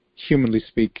 humanly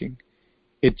speaking.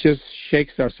 It just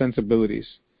shakes our sensibilities.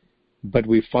 But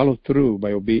we follow through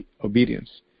by obedience.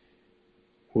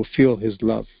 We'll feel his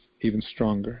love even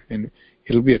stronger. And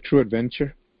it'll be a true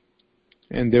adventure.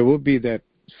 And there will be that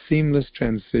seamless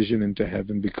transition into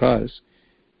heaven because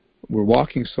we're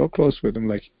walking so close with him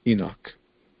like Enoch.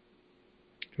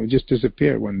 He'll just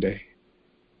disappear one day.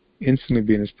 Instantly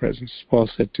be in his presence. Paul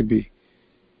said to be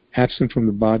absent from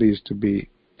the body is to be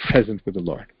present with the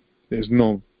Lord. There's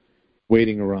no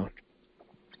waiting around.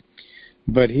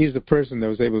 But he's the person that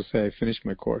was able to say, I finished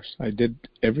my course. I did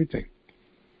everything.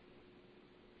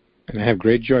 And I have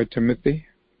great joy, Timothy.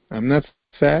 I'm not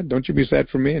sad. Don't you be sad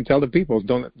for me. And tell the people,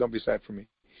 don't be sad for me.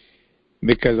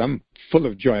 Because I'm full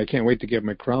of joy. I can't wait to get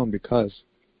my crown because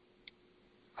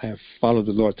I have followed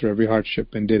the Lord through every hardship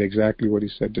and did exactly what he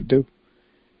said to do.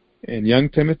 And young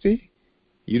Timothy,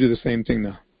 you do the same thing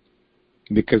now.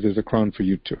 Because there's a crown for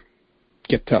you too.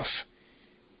 Get tough.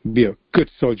 Be a good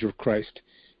soldier of Christ.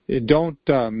 Don't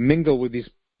mingle with these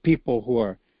people who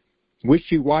are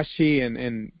wishy-washy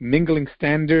and mingling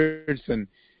standards and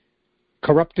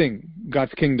corrupting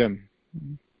God's kingdom.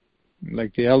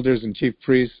 like the elders and chief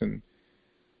priests, and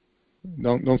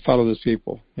don't follow those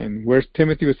people. And where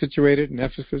Timothy was situated in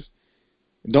Ephesus,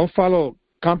 don't follow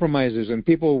compromisers and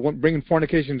people bringing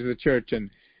fornication to the church and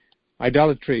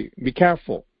idolatry. Be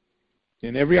careful.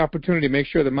 In every opportunity, make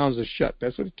sure the mouths are shut.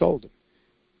 That's what he told them.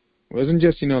 It wasn't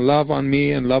just, love on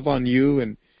me and love on you,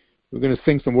 and we're going to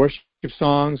sing some worship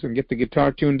songs and get the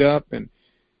guitar tuned up. And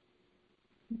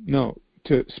no,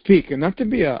 to speak, and not to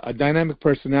be a dynamic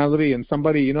personality and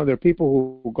somebody, there are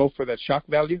people who go for that shock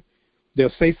value.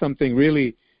 They'll say something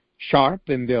really sharp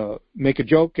and they'll make a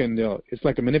joke, and it's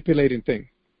like a manipulating thing.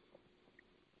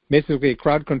 Basically,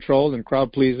 crowd control and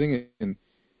crowd pleasing and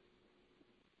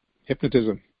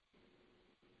hypnotism.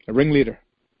 A ringleader.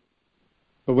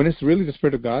 But when it's really the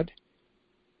Spirit of God,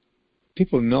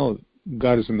 people know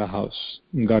God is in the house,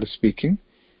 and God is speaking,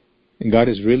 and God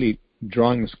is really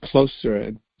drawing us closer.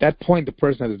 At that point, the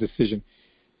person has a decision.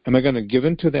 Am I going to give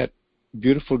in to that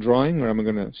beautiful drawing, or am I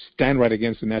going to stand right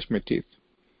against and gnash my teeth?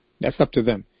 That's up to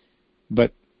them.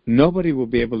 But nobody will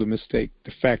be able to mistake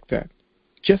the fact that,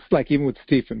 just like even with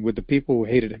Stephen, with the people who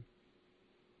hated him,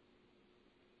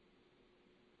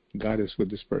 God is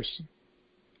with this person.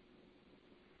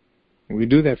 We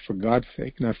do that for God's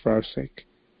sake, not for our sake.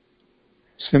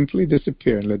 Simply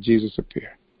disappear and let Jesus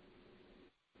appear.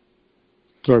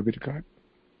 Glory be to God.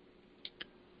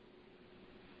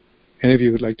 Any of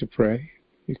you would like to pray?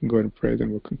 You can go ahead and pray,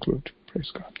 then we'll conclude. Praise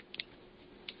God.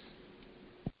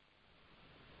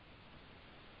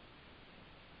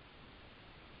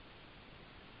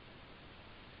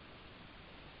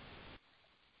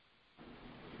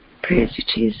 Praise you,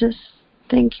 Jesus.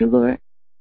 Thank you, Lord.